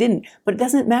increased or you didn't, but it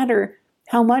doesn't matter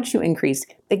how much you increased.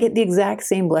 They get the exact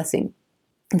same blessing.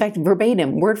 In fact,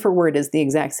 verbatim, word for word is the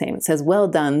exact same. It says, well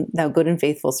done, thou good and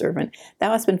faithful servant.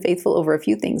 Thou hast been faithful over a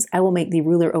few things. I will make thee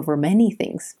ruler over many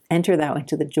things. Enter thou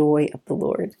into the joy of the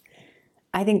Lord.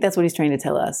 I think that's what he's trying to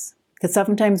tell us. Because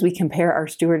sometimes we compare our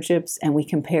stewardships and we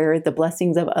compare the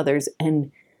blessings of others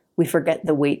and we forget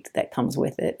the weight that comes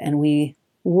with it and we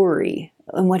worry.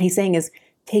 And what he's saying is,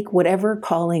 take whatever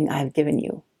calling I've given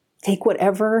you. Take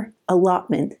whatever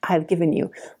allotment I've given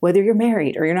you, whether you're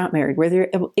married or you're not married, whether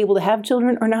you're able to have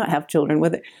children or not have children,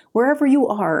 wherever you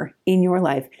are in your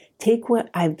life, take what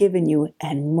I've given you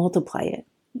and multiply it,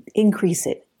 increase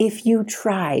it. If you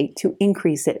try to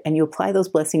increase it and you apply those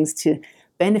blessings to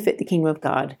benefit the kingdom of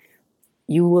God,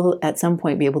 you will at some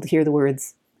point be able to hear the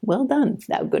words, "Well done,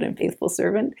 thou good and faithful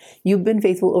servant. You've been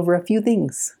faithful over a few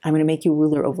things. I'm going to make you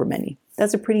ruler over many."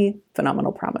 That's a pretty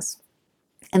phenomenal promise.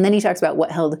 And then he talks about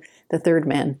what held the third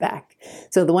man back.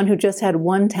 So the one who just had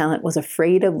one talent was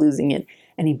afraid of losing it,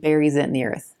 and he buries it in the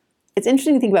earth. It's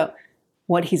interesting to think about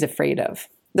what he's afraid of.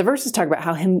 The verses talk about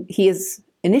how he is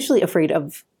initially afraid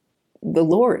of the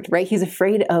Lord, right? He's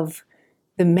afraid of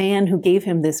the man who gave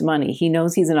him this money. He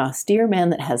knows he's an austere man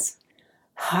that has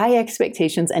high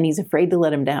expectations, and he's afraid to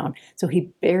let him down. So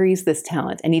he buries this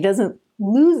talent, and he doesn't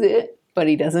lose it, but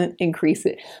he doesn't increase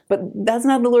it. But that's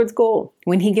not the Lord's goal.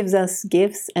 When he gives us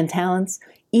gifts and talents,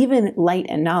 even light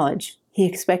and knowledge, he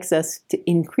expects us to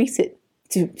increase it,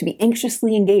 to be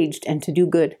anxiously engaged and to do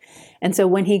good. And so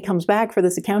when he comes back for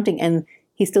this accounting and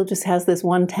he still just has this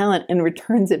one talent and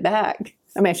returns it back.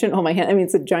 I mean, I shouldn't hold my hand. I mean,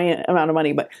 it's a giant amount of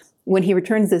money, but when he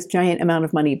returns this giant amount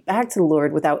of money back to the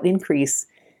Lord without increase,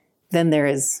 then there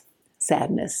is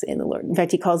sadness in the Lord. In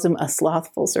fact, he calls him a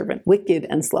slothful servant, wicked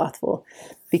and slothful,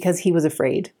 because he was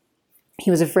afraid.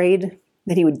 He was afraid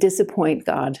that he would disappoint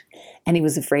God, and he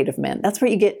was afraid of men. That's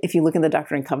what you get if you look in the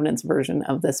Doctrine and Covenants version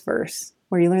of this verse,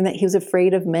 where you learn that he was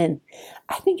afraid of men.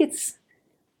 I think it's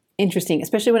interesting,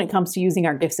 especially when it comes to using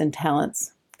our gifts and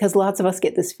talents, because lots of us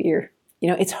get this fear.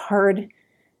 It's hard.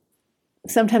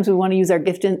 Sometimes we want to use our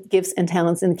gifts and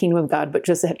talents in the kingdom of God, but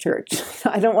just at church.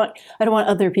 I don't want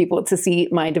other people to see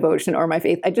my devotion or my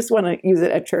faith. I just want to use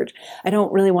it at church. I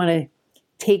don't really want to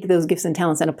take those gifts and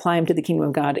talents and apply them to the kingdom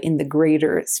of God in the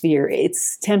greater sphere.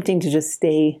 It's tempting to just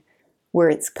stay where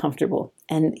it's comfortable.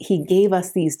 And he gave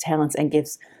us these talents and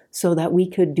gifts so that we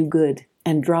could do good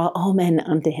and draw all men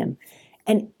unto him.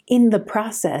 And in the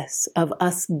process of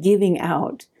us giving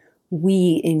out,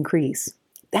 we increase.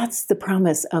 That's the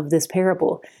promise of this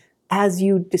parable. As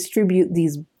you distribute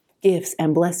these gifts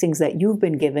and blessings that you've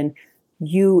been given,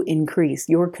 you increase.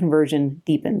 Your conversion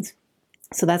deepens.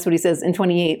 So that's what he says in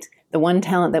 28. The one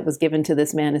talent that was given to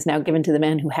this man is now given to the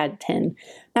man who had 10.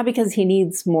 Not because he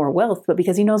needs more wealth, but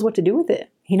because he knows what to do with it.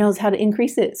 He knows how to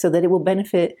increase it so that it will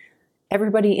benefit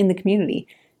everybody in the community.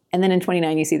 And then in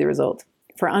 29, you see the result.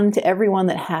 For unto every one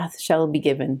that hath shall be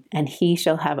given, and he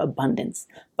shall have abundance.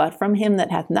 But from him that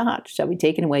hath not shall be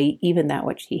taken away even that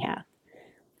which he hath.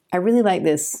 I really like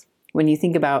this when you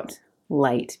think about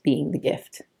light being the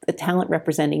gift, the talent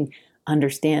representing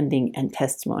understanding and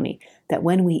testimony, that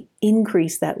when we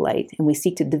increase that light and we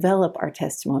seek to develop our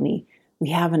testimony, we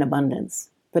have an abundance.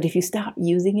 But if you stop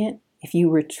using it, if you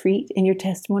retreat in your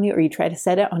testimony or you try to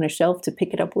set it on a shelf to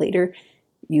pick it up later,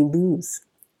 you lose.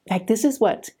 In fact, this is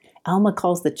what Alma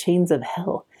calls the chains of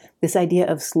hell, this idea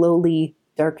of slowly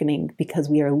darkening because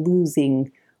we are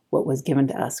losing what was given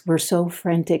to us. We're so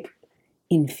frantic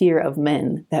in fear of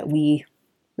men that we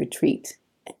retreat.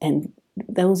 And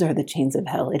those are the chains of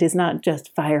hell. It is not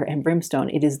just fire and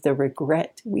brimstone. It is the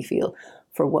regret we feel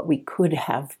for what we could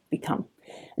have become.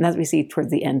 And that's what we see towards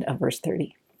the end of verse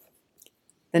 30.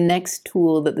 The next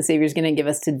tool that the Savior is going to give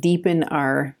us to deepen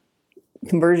our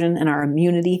conversion and our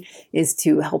immunity is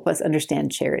to help us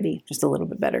understand charity just a little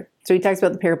bit better. So he talks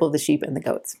about the parable of the sheep and the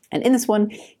goats. And in this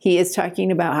one, he is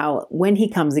talking about how when he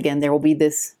comes again, there will be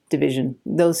this division.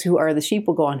 Those who are the sheep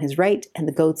will go on his right and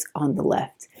the goats on the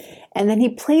left. And then he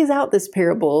plays out this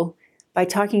parable by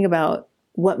talking about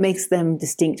what makes them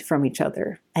distinct from each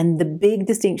other. And the big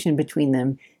distinction between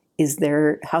them is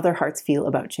how their hearts feel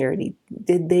about charity.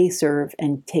 Did they serve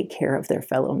and take care of their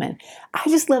fellow men? I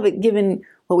just love it, given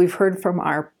what we've heard from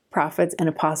our prophets and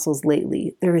apostles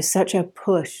lately. There is such a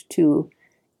push to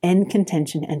end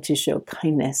contention and to show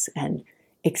kindness and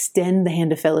extend the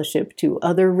hand of fellowship to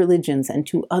other religions and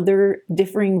to other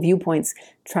differing viewpoints.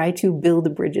 Try to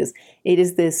build bridges. It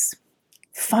is this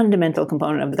fundamental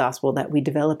component of the gospel that we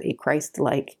develop a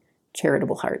Christ-like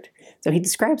charitable heart. So he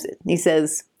describes it. He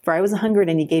says, "For I was hungered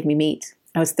and you gave me meat.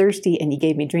 I was thirsty and you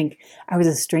gave me drink. I was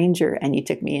a stranger and you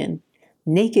took me in.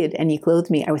 Naked and you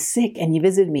clothed me. I was sick and you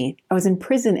visited me. I was in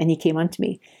prison and you came unto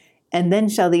me. And then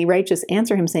shall the righteous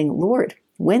answer him, saying, Lord,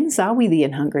 when saw we thee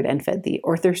an hungered and fed thee,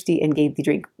 or thirsty and gave thee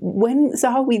drink? When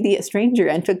saw we thee a stranger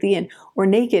and took thee in, or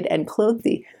naked and clothed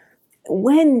thee?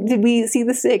 When did we see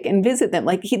the sick and visit them?"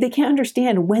 They can't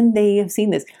understand when they have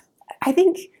seen this. I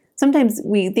think sometimes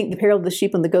we think the parable of the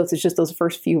sheep and the goats is just those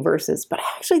first few verses, but I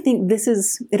actually think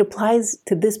it applies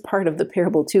to this part of the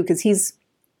parable too, because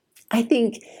I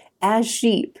think as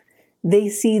sheep, they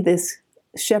see this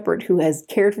shepherd who has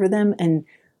cared for them and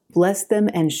blessed them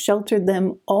and sheltered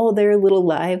them all their little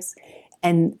lives.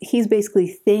 And he's basically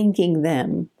thanking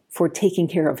them for taking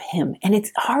care of him. And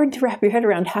it's hard to wrap your head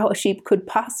around how a sheep could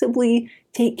possibly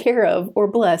take care of or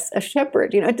bless a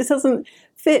shepherd. It just doesn't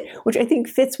fit, which I think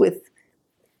fits with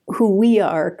who we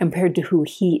are compared to who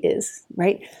he is,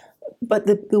 right? But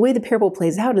the way the parable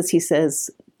plays out is he says,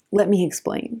 let me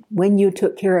explain. When you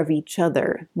took care of each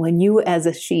other, when you as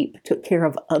a sheep took care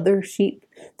of other sheep,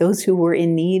 those who were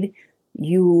in need,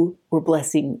 you were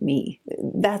blessing me.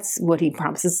 That's what he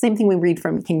promises. The same thing we read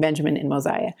from King Benjamin in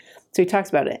Mosiah. So he talks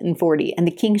about it in 40. And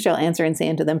the king shall answer and say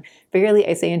unto them, verily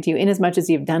I say unto you, inasmuch as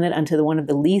ye have done it unto the one of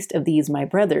the least of these my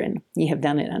brethren, ye have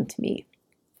done it unto me.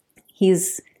 He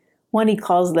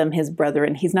calls them his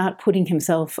brethren. He's not putting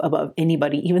himself above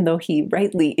anybody, even though he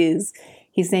rightly is.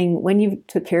 He's saying, when you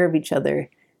took care of each other,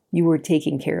 you were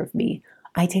taking care of me.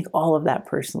 I take all of that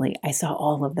personally. I saw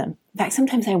all of them. In fact,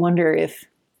 sometimes I wonder if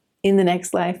in the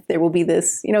next life there will be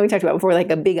this, we talked about before, like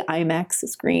a big IMAX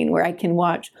screen where I can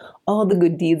watch all the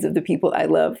good deeds of the people I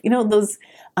love. Those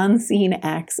unseen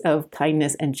acts of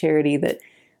kindness and charity that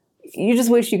you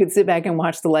just wish you could sit back and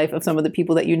watch the life of some of the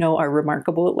people that are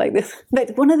remarkable like this.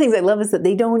 But one of the things I love is that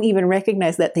they don't even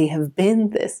recognize that they have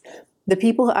been this. The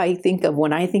people I think of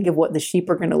when I think of what the sheep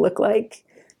are going to look like,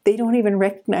 they don't even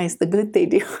recognize the good they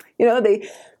do.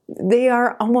 They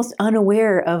are almost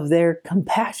unaware of their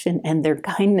compassion and their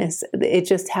kindness. It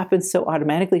just happens so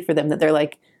automatically for them that they're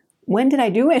like, when did I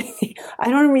do anything? I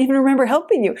don't even remember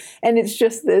helping you. And it's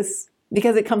just this,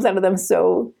 because it comes out of them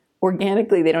so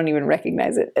organically, they don't even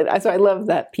recognize it. So I love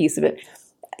that piece of it.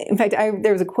 In fact,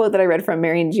 there was a quote that I read from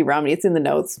Marion G. Romney. It's in the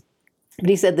notes. But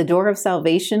he said, the door of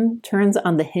salvation turns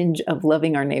on the hinge of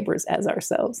loving our neighbors as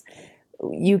ourselves.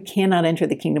 You cannot enter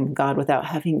the kingdom of God without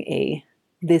having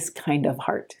this kind of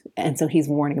heart. And so he's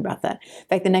warning about that. In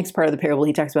fact, the next part of the parable,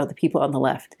 he talks about the people on the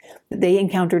left. They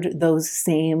encountered those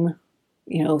same,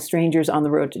 strangers on the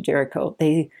road to Jericho.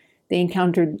 They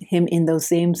encountered him in those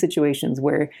same situations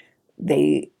where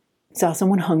they saw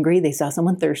someone hungry, they saw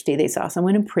someone thirsty, they saw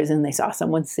someone in prison, they saw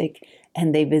someone sick,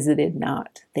 and they visited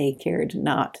not, they cared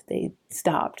not, they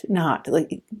stopped not.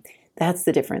 That's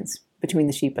the difference between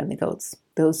the sheep and the goats.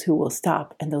 Those who will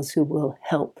stop and those who will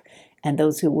help and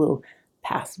those who will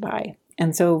pass by.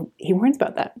 And so he warns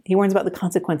about that. He warns about the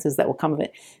consequences that will come of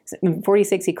it. In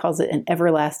 46, he calls it an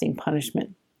everlasting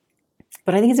punishment.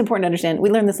 But I think it's important to understand, we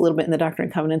learned this a little bit in the Doctrine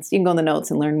and Covenants. You can go in the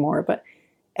notes and learn more, but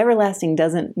everlasting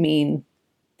doesn't mean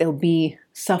there'll be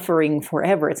suffering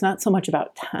forever. It's not so much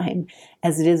about time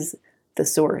as it is the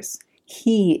source.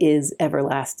 He is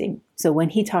everlasting. So when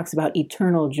he talks about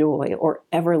eternal joy or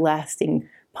everlasting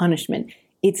punishment,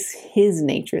 it's his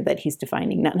nature that he's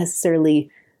defining, not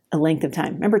necessarily a length of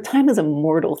time. Remember, time is a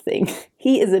mortal thing.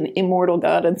 He is an immortal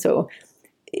God, and so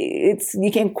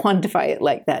you can't quantify it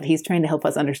like that. He's trying to help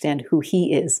us understand who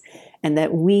he is, and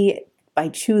that we, by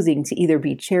choosing to either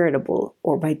be charitable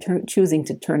or by choosing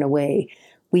to turn away,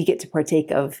 we get to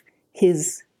partake of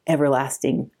his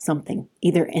everlasting something,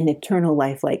 either an eternal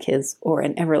life like his or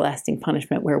an everlasting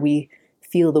punishment where we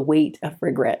feel the weight of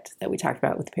regret that we talked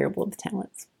about with the parable of the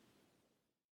talents.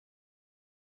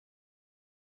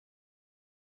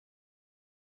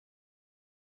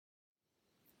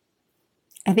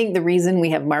 I think the reason we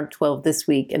have Mark 12 this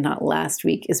week and not last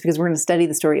week is because we're going to study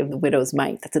the story of the widow's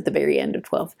mite. That's at the very end of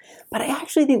 12. But I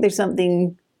actually think there's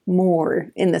something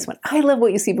more in this one. I love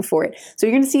what you see before it. So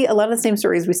you're going to see a lot of the same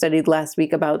stories we studied last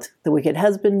week about the wicked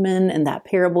husbandman and that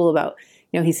parable about,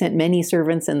 he sent many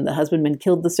servants and the husbandman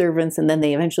killed the servants and then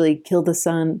they eventually killed the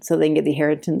son so they can get the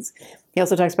inheritance. He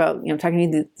also talks about,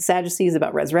 talking to the Sadducees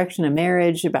about resurrection and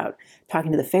marriage, about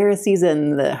talking to the Pharisees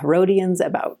and the Herodians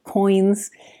about coins.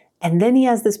 And then he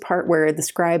has this part where the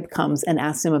scribe comes and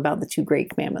asks him about the two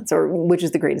great commandments, or which is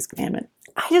the greatest commandment.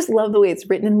 I just love the way it's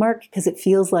written in Mark because it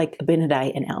feels like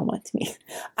Abinadi and Alma to me.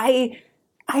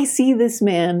 I see this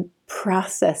man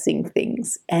processing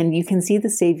things, and you can see the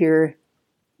Savior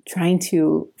trying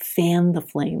to fan the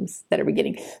flames that are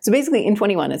beginning. So basically in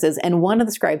 21 it says, and one of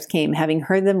the scribes came, having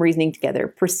heard them reasoning together,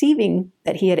 perceiving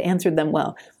that he had answered them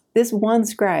well. This one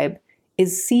scribe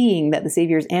is seeing that the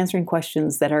Savior is answering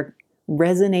questions that are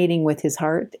resonating with his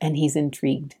heart, and he's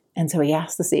intrigued. And so he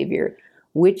asks the Savior,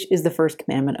 which is the first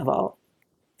commandment of all?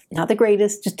 Not the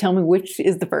greatest, just tell me which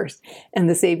is the first. And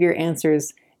the Savior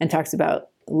answers and talks about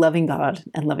loving God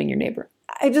and loving your neighbor.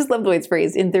 I just love the way it's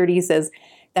phrased. In 30 he says,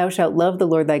 thou shalt love the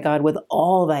Lord thy God with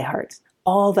all thy heart,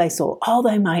 all thy soul, all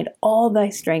thy mind, all thy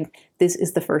strength. This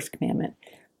is the first commandment.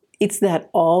 It's that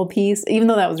all piece. Even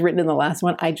though that was written in the last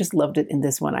one, I just loved it in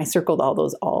this one. I circled all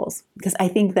those alls because I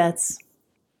think that's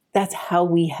how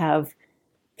we have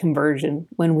conversion,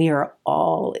 when we are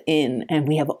all in and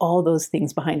we have all those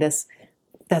things behind us.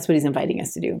 That's what he's inviting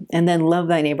us to do. And then love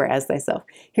thy neighbor as thyself.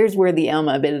 Here's where the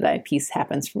Alma Abinadi piece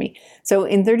happens for me. So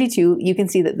in 32, you can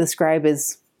see that the scribe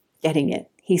is getting it.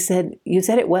 He said, you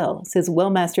said it well. It says, well,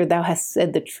 master, thou hast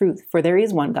said the truth, for there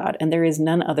is one God, and there is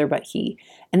none other but he.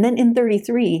 And then in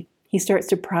 33, he starts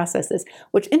to process this.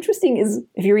 What's interesting is,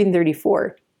 if you read in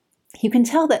 34, you can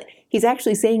tell that he's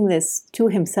actually saying this to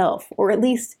himself, or at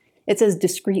least it says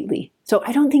discreetly. So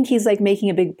I don't think he's like making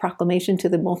a big proclamation to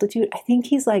the multitude. I think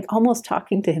he's like almost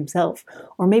talking to himself,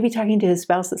 or maybe talking to his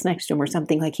spouse that's next to him or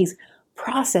something. Like he's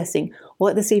processing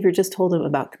what the Savior just told him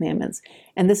about commandments.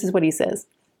 And this is what he says.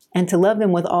 And to love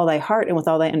him with all thy heart and with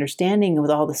all thy understanding and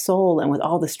with all the soul and with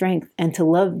all the strength, and to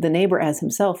love the neighbor as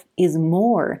himself is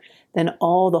more than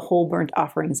all the whole burnt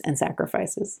offerings and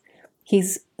sacrifices.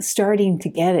 He's starting to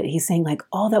get it. He's saying like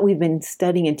all that we've been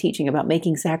studying and teaching about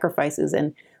making sacrifices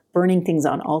and burning things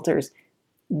on altars,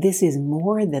 this is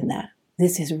more than that.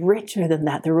 This is richer than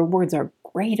that. The rewards are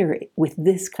greater with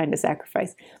this kind of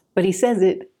sacrifice. But he says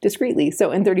it discreetly.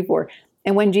 So in 34,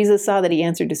 and when Jesus saw that he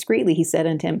answered discreetly, he said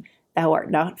unto him, thou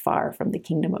art not far from the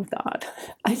kingdom of God.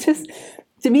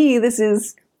 To me, this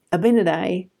is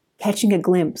Abinadi catching a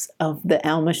glimpse of the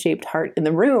Alma-shaped heart in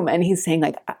the room. And he's saying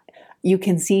like, you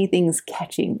can see things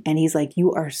catching. And he's like,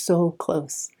 you are so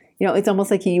close. You know, it's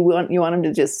almost like you want him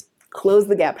to just close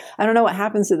the gap. I don't know what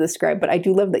happens to the scribe, but I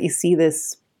do love that you see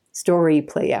this story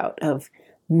play out of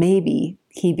maybe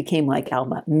he became like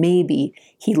Alma. Maybe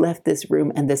he left this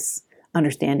room and this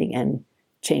understanding and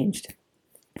changed.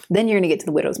 Then you're going to get to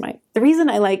the widow's mite. The reason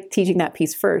I like teaching that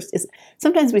piece first is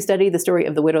sometimes we study the story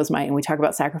of the widow's mite and we talk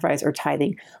about sacrifice or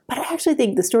tithing, but I actually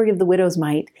think the story of the widow's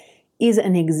mite is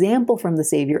an example from the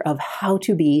Savior of how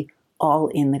to be all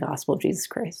in the gospel of Jesus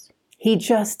Christ. He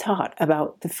just taught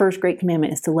about the first great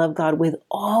commandment is to love God with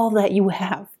all that you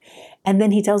have. And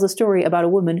then he tells a story about a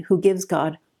woman who gives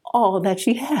God all that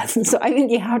she has. So I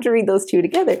think you have to read those two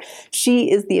together.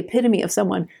 She is the epitome of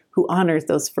someone who honors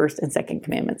those first and second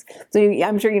commandments. So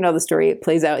I'm sure you know the story. It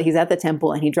plays out. He's at the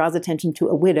temple and he draws attention to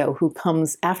a widow who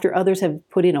comes after others have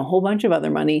put in a whole bunch of other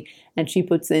money, and she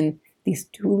puts in these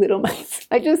two little mites.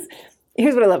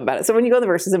 Here's what I love about it. So when you go to the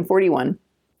verses in 41,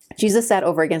 Jesus sat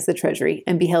over against the treasury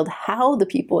and beheld how the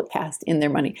people cast in their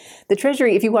money. The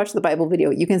treasury, if you watch the Bible video,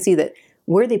 you can see that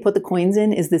where they put the coins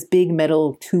in is this big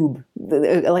metal tube,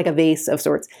 like a vase of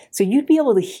sorts. So you'd be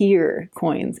able to hear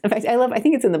coins. In fact, I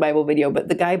think it's in the Bible video, but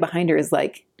the guy behind her is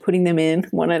like putting them in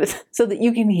one at a time so that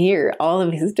you can hear all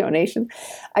of his donations.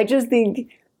 I just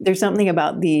think there's something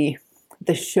about the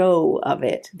show of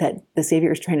it that the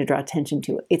Savior is trying to draw attention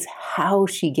to. It's how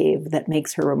she gave that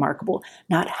makes her remarkable,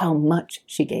 not how much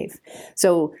she gave.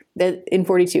 So that in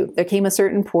 42, there came a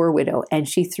certain poor widow, and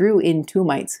she threw in 2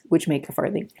 mites, which make a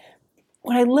farthing.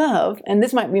 What I love, and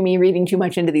this might be me reading too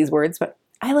much into these words, but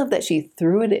I love that she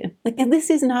threw it in. Like,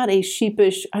 this is not a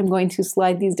sheepish, I'm going to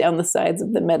slide these down the sides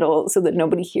of the metal so that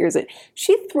nobody hears it.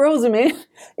 She throws them in.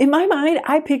 In my mind,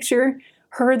 I picture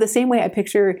her the same way I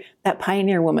picture that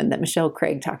pioneer woman that Michelle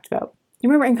Craig talked about. You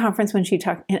remember in conference when she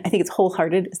talked, I think it's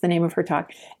Wholehearted is the name of her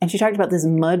talk, and she talked about this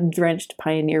mud-drenched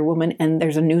pioneer woman, and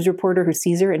there's a news reporter who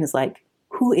sees her and is like,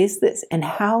 who is this? And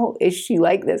how is she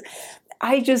like this?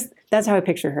 That's how I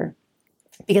picture her.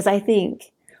 Because I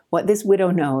think what this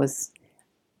widow knows,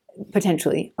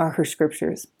 potentially, are her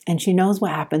scriptures. And she knows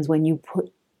what happens when you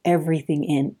put everything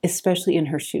in, especially in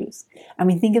her shoes. I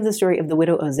mean, think of the story of the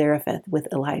widow of Zarephath with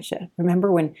Elijah.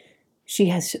 Remember when she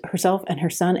has herself and her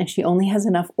son, and she only has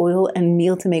enough oil and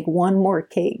meal to make one more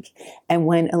cake. And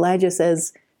when Elijah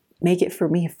says, make it for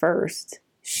me first,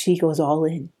 she goes all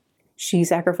in. She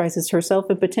sacrifices herself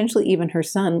and potentially even her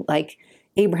son, like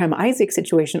Abraham-Isaac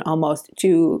situation almost,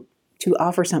 to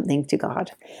offer something to God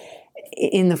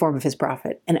in the form of his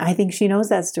prophet. And I think she knows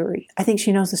that story. I think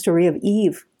she knows the story of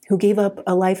Eve, who gave up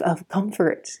a life of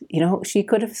comfort. You know, she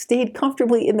could have stayed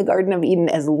comfortably in the Garden of Eden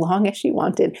as long as she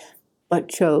wanted, but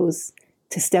chose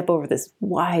to step over this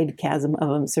wide chasm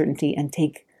of uncertainty and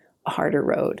take a harder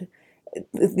road.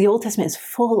 The Old Testament is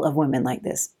full of women like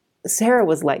this. Sarah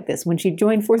was like this when she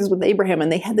joined forces with Abraham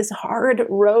and they had this hard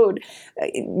road.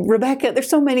 Rebecca, there's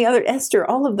so many other, Esther,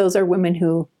 all of those are women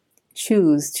who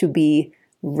choose to be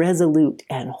resolute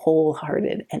and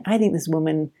wholehearted. And I think this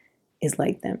woman is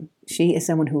like them. She is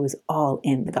someone who is all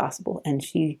in the gospel, and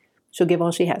she'll give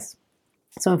all she has.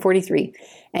 So in 43,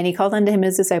 and he called unto him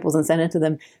his disciples and said unto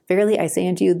them, verily I say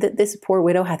unto you that this poor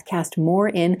widow hath cast more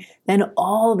in than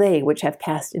all they which have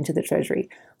cast into the treasury.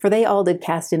 For they all did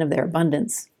cast in of their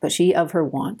abundance, but she of her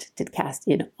want did cast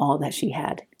in all that she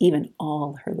had, even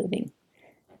all her living.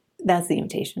 That's the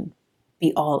invitation.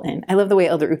 be all in. I love the way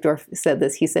Elder Uchtdorf said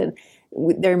this. He said,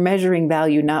 they're measuring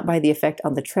value not by the effect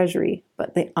on the treasury,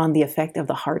 but on the effect of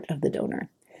the heart of the donor.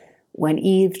 When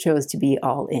Eve chose to be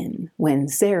all in, when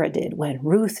Sarah did, when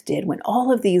Ruth did, when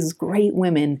all of these great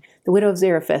women, the widow of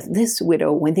Zarephath, this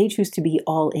widow, when they choose to be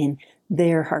all in,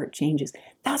 their heart changes.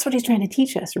 That's what he's trying to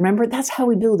teach us. Remember, that's how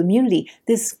we build immunity.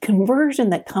 This conversion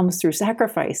that comes through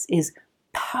sacrifice is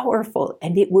powerful,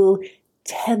 and it will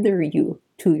tether you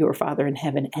to your Father in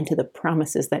heaven and to the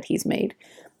promises that he's made.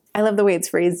 I love the way it's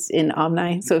phrased in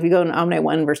Omni. So if you go in Omni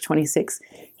 1, verse 26,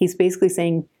 he's basically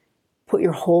saying, put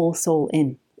your whole soul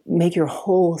in. Make your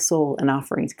whole soul an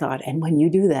offering to God. And when you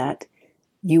do that,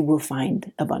 you will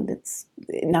find abundance.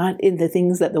 Not in the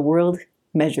things that the world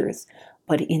measures,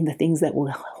 but in the things that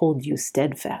will hold you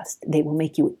steadfast. They will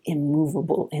make you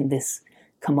immovable in this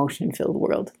commotion-filled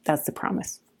world. That's the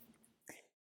promise.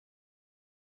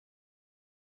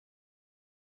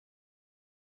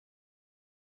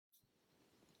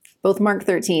 Both Mark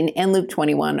 13 and Luke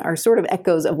 21 are sort of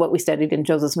echoes of what we studied in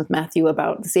Joseph Smith Matthew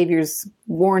about the Savior's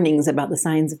warnings about the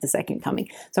signs of the second coming.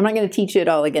 So I'm not going to teach it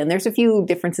all again. There's a few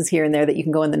differences here and there that you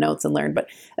can go in the notes and learn. But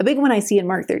a big one I see in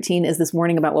Mark 13 is this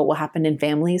warning about what will happen in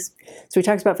families. So he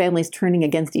talks about families turning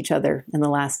against each other in the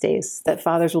last days, that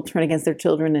fathers will turn against their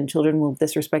children and children will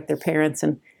disrespect their parents.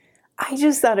 And I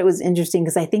just thought it was interesting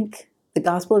because I think the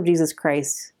gospel of Jesus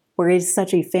Christ, where it is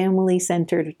such a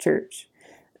family-centered church,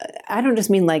 I don't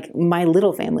just mean like my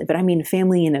little family, but I mean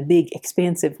family in a big,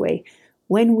 expansive way.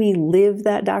 When we live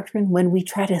that doctrine, when we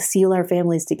try to seal our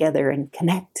families together and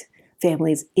connect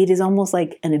families, it is almost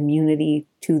like an immunity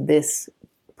to this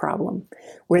problem,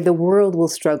 where the world will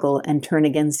struggle and turn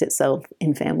against itself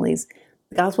in families.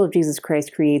 The gospel of Jesus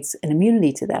Christ creates an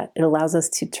immunity to that. It allows us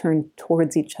to turn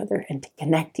towards each other and to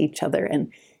connect each other,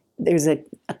 and there's a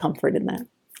comfort in that.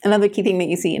 Another key thing that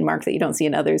you see in Mark that you don't see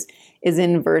in others is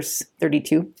in verse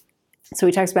 32. So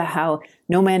he talks about how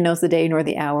no man knows the day nor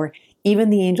the hour, even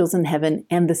the angels in heaven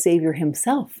and the Savior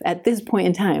himself at this point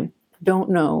in time don't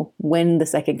know when the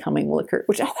second coming will occur,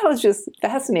 which I thought was just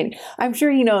fascinating. I'm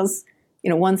sure he knows,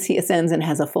 once he ascends and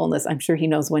has a fullness, I'm sure he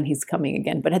knows when he's coming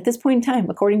again. But at this point in time,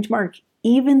 according to Mark,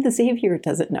 even the Savior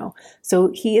doesn't know.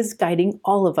 So he is guiding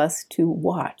all of us to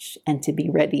watch and to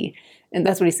be ready. And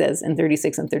that's what he says in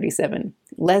 36 and 37.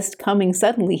 Lest coming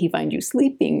suddenly he find you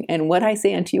sleeping. And what I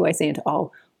say unto you, I say unto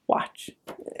all, watch.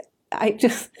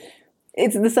 It's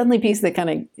the suddenly piece that kind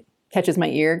of catches my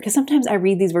ear. Because sometimes I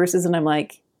read these verses and I'm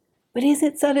like, but is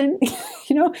it sudden?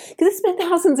 Because it's been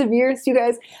thousands of years, you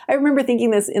guys. I remember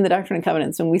thinking this in the Doctrine and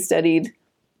Covenants when we studied,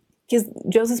 because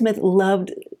Joseph Smith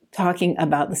loved talking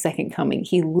about the second coming.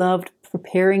 He loved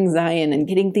preparing Zion and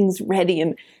getting things ready.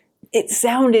 And it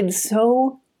sounded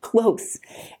so close.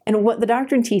 And what the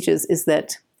doctrine teaches is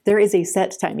that there is a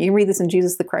set time. You can read this in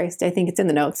Jesus the Christ. I think it's in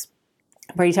the notes,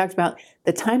 where he talks about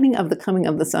the timing of the coming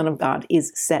of the Son of God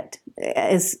is set.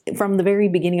 As from the very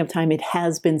beginning of time, it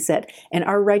has been set. And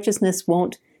our righteousness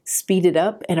won't speed it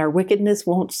up, and our wickedness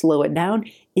won't slow it down.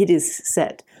 It is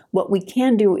set. What we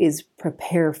can do is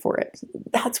prepare for it.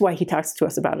 That's why he talks to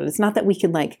us about it. It's not that we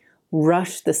can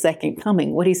rush the second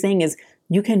coming. What he's saying is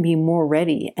you can be more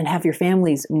ready and have your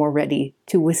families more ready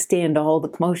to withstand all the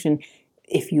commotion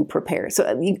if you prepare.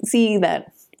 So you see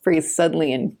that phrase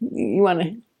suddenly, and you want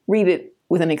to read it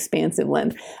with an expansive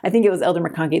lens. I think it was Elder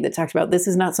McConkie that talked about this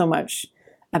is not so much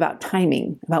about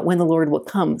timing, about when the Lord will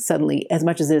come suddenly, as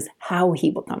much as it is how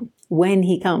he will come. When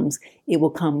he comes, it will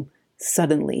come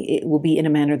suddenly. It will be in a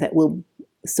manner that will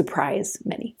surprise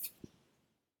many.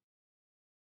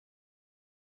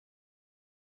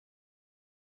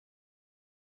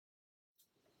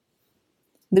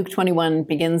 Luke 21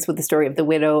 begins with the story of the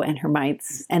widow and her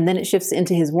mites, and then it shifts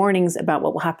into his warnings about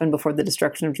what will happen before the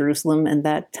destruction of Jerusalem and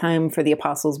that time for the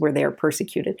apostles where they are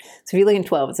persecuted. So if you look in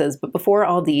 12, it says, "But before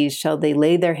all these shall they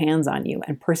lay their hands on you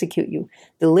and persecute you,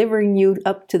 delivering you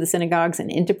up to the synagogues and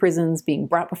into prisons, being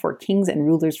brought before kings and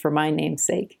rulers for my name's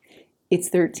sake." It's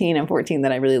 13 and 14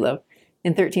 that I really love.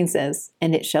 And 13 says,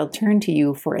 "And it shall turn to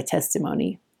you for a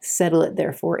testimony. Settle it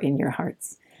therefore in your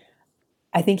hearts."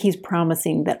 I think he's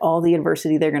promising that all the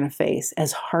adversity they're going to face,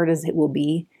 as hard as it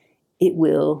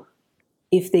will,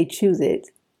 if they choose it,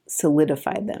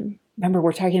 solidify them. Remember,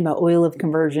 we're talking about oil of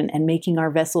conversion and making our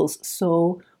vessels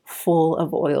so full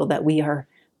of oil that we are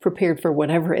prepared for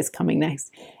whatever is coming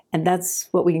next. And that's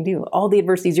what we can do. All the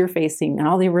adversities you're facing and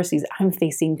all the adversities I'm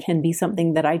facing can be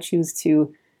something that I choose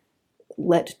to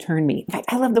let turn me. In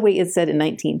fact, I love the way it's said in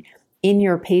 19, "In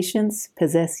your patience,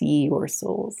 possess ye your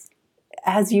souls."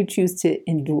 As you choose to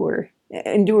endure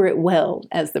it well,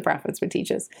 as the prophets would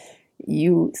teach us,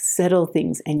 you settle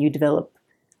things and you develop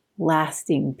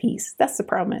lasting peace. That's the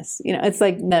promise. It's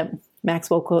like that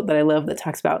Maxwell quote that I love that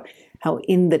talks about how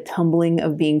in the tumbling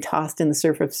of being tossed in the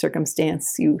surf of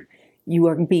circumstance, you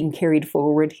are being carried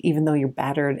forward even though you're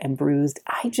battered and bruised.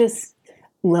 I just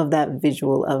love that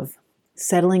visual of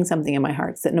settling something in my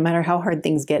heart that no matter how hard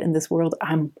things get in this world,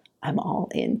 I'm all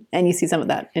in. And you see some of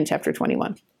that in chapter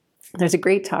 21. There's a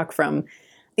great talk from,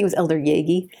 I think it was Elder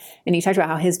Yagi, and he talked about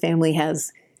how his family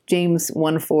has James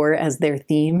 1:4 as their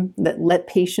theme, that let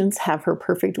patience have her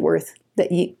perfect work,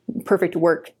 that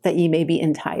ye may be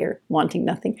entire, wanting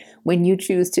nothing. When you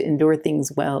choose to endure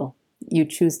things well, you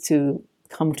choose to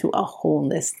come to a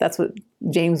wholeness. That's what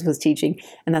James was teaching,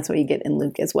 and that's what you get in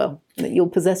Luke as well, that you'll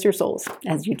possess your souls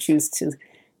as you choose to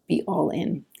be all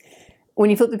in. When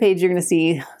you flip the page, you're going to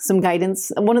see some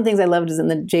guidance. One of the things I loved is in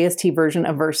the JST version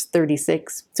of verse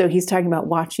 36. So he's talking about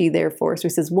watch ye therefore. So he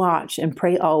says, watch and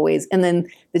pray always. And then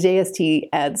the JST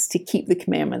adds to keep the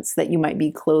commandments that you might be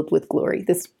clothed with glory.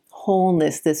 This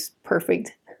wholeness, this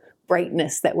perfect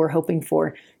brightness that we're hoping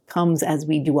for comes as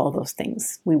we do all those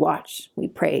things. We watch, we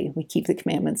pray, we keep the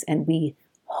commandments, and we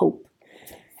hope.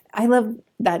 I love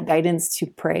that guidance to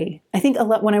pray. I think a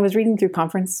lot when I was reading through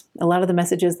conference, a lot of the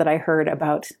messages that I heard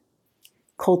about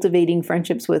cultivating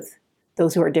friendships with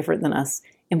those who are different than us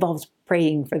involves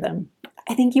praying for them.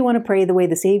 I think you want to pray the way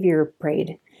the Savior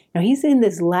prayed. Now, he's in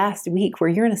this last week where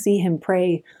you're going to see him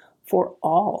pray for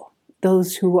all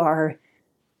those who are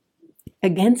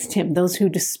against him, those who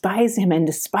despise him and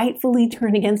despitefully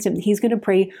turn against him. He's going to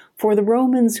pray for the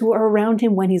Romans who are around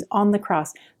him when he's on the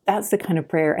cross. That's the kind of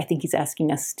prayer I think he's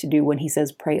asking us to do when he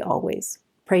says pray always.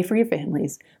 Pray for your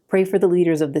families. Pray for the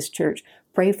leaders of this church.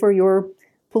 Pray for your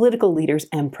political leaders,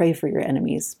 and pray for your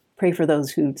enemies. Pray for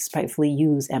those who despitefully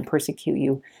use and persecute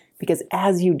you. Because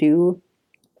as you do,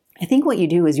 I think what you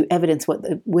do is you evidence what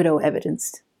the widow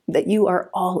evidenced, that you are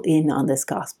all in on this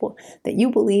gospel, that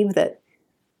you believe that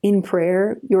in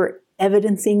prayer, you're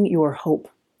evidencing your hope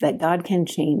that God can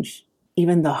change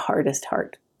even the hardest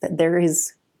heart, that there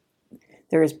is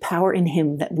power in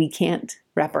him that we can't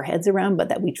wrap our heads around, but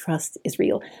that we trust is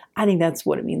real. I think that's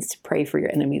what it means to pray for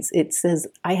your enemies. It says,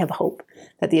 I have hope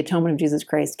that the atonement of Jesus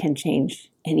Christ can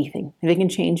change anything. If it can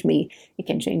change me, it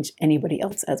can change anybody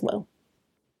else as well.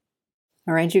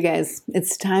 All right, you guys,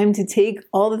 it's time to take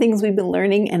all the things we've been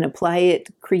learning and apply it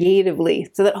creatively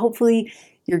so that hopefully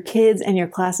your kids and your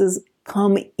classes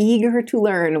come eager to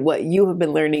learn what you have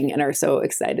been learning and are so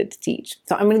excited to teach.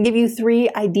 So I'm going to give you 3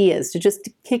 ideas to just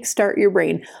kickstart your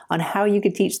brain on how you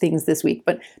could teach things this week.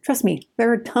 But trust me,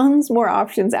 there are tons more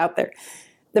options out there.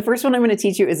 The first one I'm going to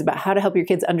teach you is about how to help your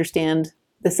kids understand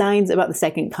the signs about the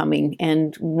second coming.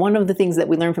 And one of the things that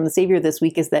we learned from the Savior this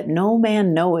week is that no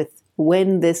man knoweth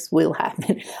when this will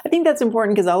happen. I think that's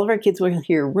important because all of our kids will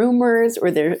hear rumors, or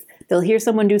they'll hear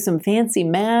someone do some fancy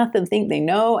math and think they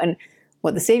know. And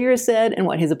what the Savior has said and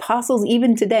what his apostles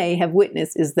even today have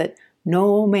witnessed is that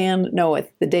no man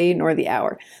knoweth the day nor the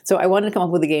hour. So I wanted to come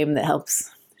up with a game that helps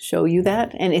show you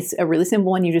that. And it's a really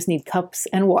simple one. You just need cups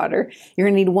and water. You're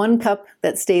going to need 1 cup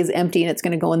that stays empty, and it's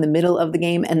going to go in the middle of the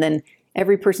game. And then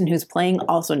every person who's playing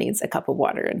also needs a cup of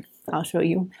water. And I'll show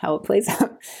you how it plays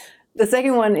out. The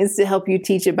second one is to help you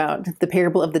teach about the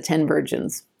parable of the 10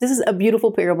 virgins. This is a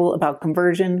beautiful parable about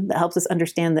conversion that helps us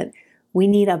understand that we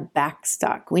need a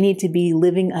backstock. We need to be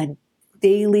living a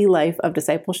daily life of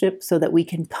discipleship so that we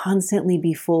can constantly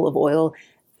be full of oil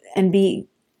and be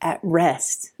at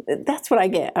rest. That's what I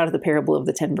get out of the parable of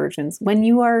the 10 virgins. When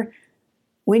you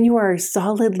are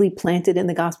solidly planted in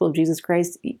the gospel of Jesus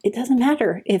Christ, it doesn't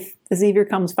matter if the Savior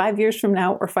comes 5 years from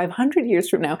now or 500 years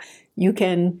from now, you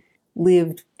can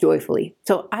live joyfully.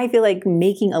 So I feel like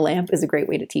making a lamp is a great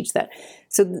way to teach that.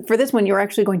 So for this one, you're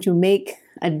actually going to make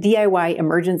a DIY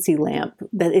emergency lamp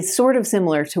that is sort of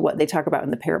similar to what they talk about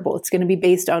in the parable. It's going to be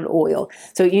based on oil.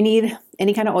 So you need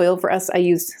any kind of oil. For us, I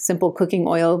use simple cooking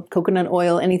oil, coconut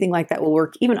oil, anything like that will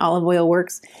work. Even olive oil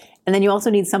works. And then you also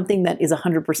need something that is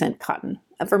 100% cotton.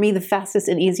 For me, the fastest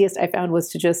and easiest I found was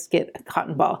to just get a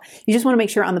cotton ball. You just want to make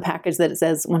sure on the package that it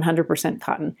says 100%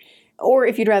 cotton. Or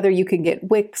if you'd rather, you could get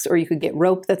wicks or you could get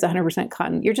rope that's 100%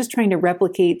 cotton. You're just trying to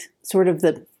replicate sort of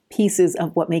the pieces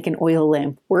of what make an oil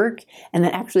lamp work and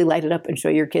then actually light it up and show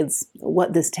your kids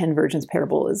what this 10 virgins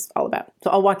parable is all about.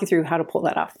 So I'll walk you through how to pull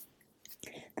that off.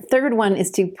 The third one is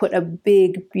to put a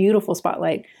big, beautiful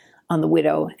spotlight on the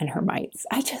widow and her mites.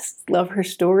 I just love her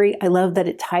story. I love that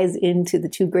it ties into the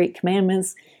 2 great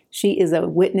commandments. She is a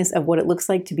witness of what it looks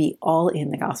like to be all in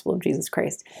the gospel of Jesus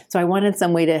Christ. So I wanted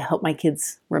some way to help my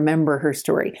kids remember her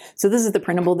story. So this is the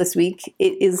printable this week.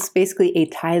 It is basically a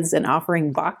tithes and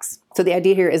offering box. So the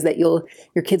idea here is that your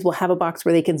kids will have a box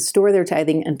where they can store their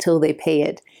tithing until they pay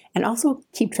it, and also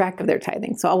keep track of their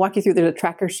tithing. So I'll walk you through. There's a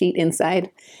tracker sheet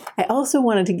inside. I also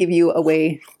wanted to give you a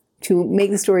way to make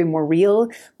the story more real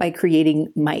by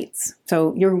creating mites.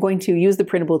 So you're going to use the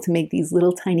printable to make these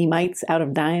little tiny mites out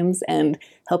of dimes and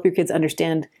help your kids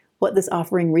understand what this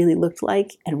offering really looked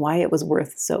like and why it was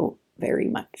worth so very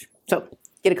much. So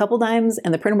get a couple dimes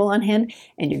and the printable on hand,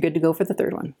 and you're good to go for the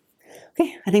third one.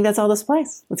 Okay, I think that's all the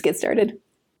supplies. Let's get started.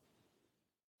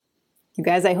 You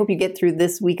guys, I hope you get through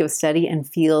this week of study and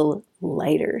feel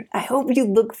lighter. I hope you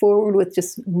look forward with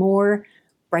just more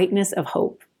brightness of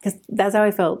hope, because that's how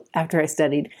I felt after I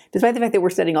studied. Despite the fact that we're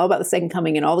studying all about the second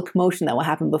coming and all the commotion that will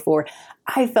happen before,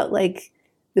 I felt like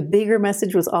the bigger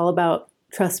message was all about,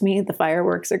 trust me, the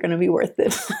fireworks are going to be worth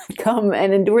it. Come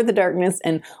and endure the darkness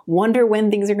and wonder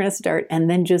when things are going to start, and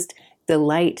then just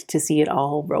delight to see it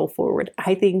all roll forward.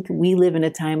 I think we live in a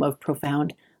time of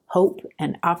profound hope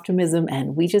and optimism,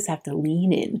 and we just have to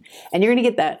lean in. And you're going to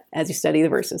get that as you study the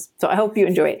verses. So I hope you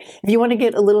enjoy it. If you want to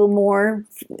get a little more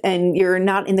and you're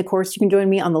not in the course, you can join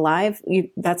me on the live.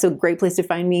 That's a great place to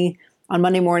find me. On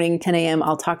Monday morning, 10 a.m.,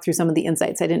 I'll talk through some of the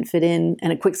insights I didn't fit in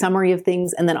and a quick summary of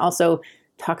things, and then also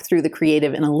talk through the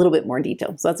creative in a little bit more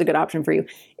detail. So that's a good option for you.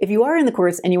 If you are in the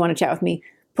course and you want to chat with me,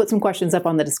 put some questions up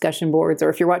on the discussion boards, or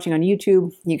if you're watching on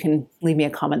YouTube, you can leave me a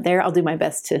comment there. I'll do my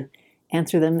best to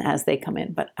answer them as they come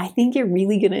in. But I think you're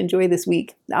really going to enjoy this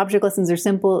week. The object lessons are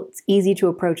simple. It's easy to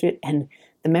approach it, and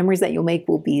the memories that you'll make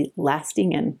will be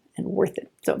lasting and worth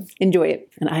it. So enjoy it.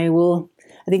 And I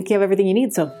think you have everything you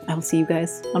need. So I will see you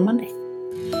guys on Monday.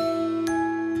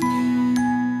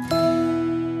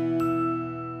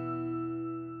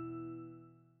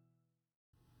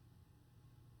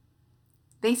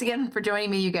 Thanks again for joining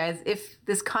me, you guys. If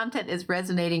this content is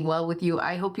resonating well with you,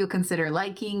 I hope you'll consider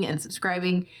liking and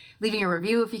subscribing, leaving a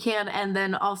review if you can, and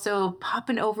then also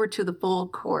popping over to the full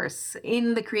course.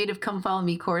 In the Creative Come Follow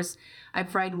Me course, I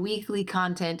provide weekly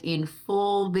content in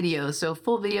full videos. So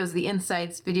full videos, the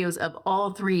insights, videos of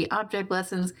all 3 object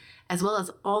lessons, as well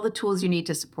as all the tools you need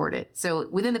to support it. So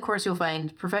within the course, you'll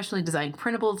find professionally designed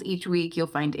printables each week. You'll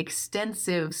find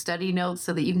extensive study notes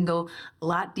so that you can go a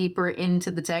lot deeper into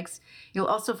the text. You'll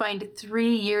also find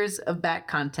 3 years of back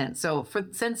content. So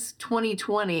since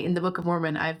 2020 in the Book of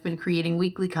Mormon, I've been creating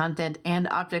weekly content and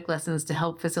object lessons to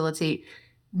help facilitate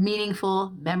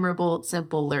meaningful, memorable,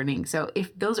 simple learning. So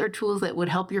if those are tools that would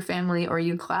help your family or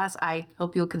your class, I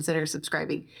hope you'll consider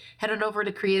subscribing. Head on over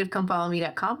to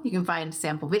creativecomefollowme.com. You can find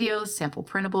sample videos, sample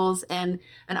printables, and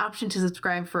an option to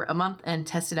subscribe for a month and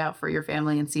test it out for your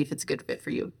family and see if it's a good fit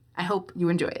for you. I hope you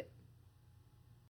enjoy it.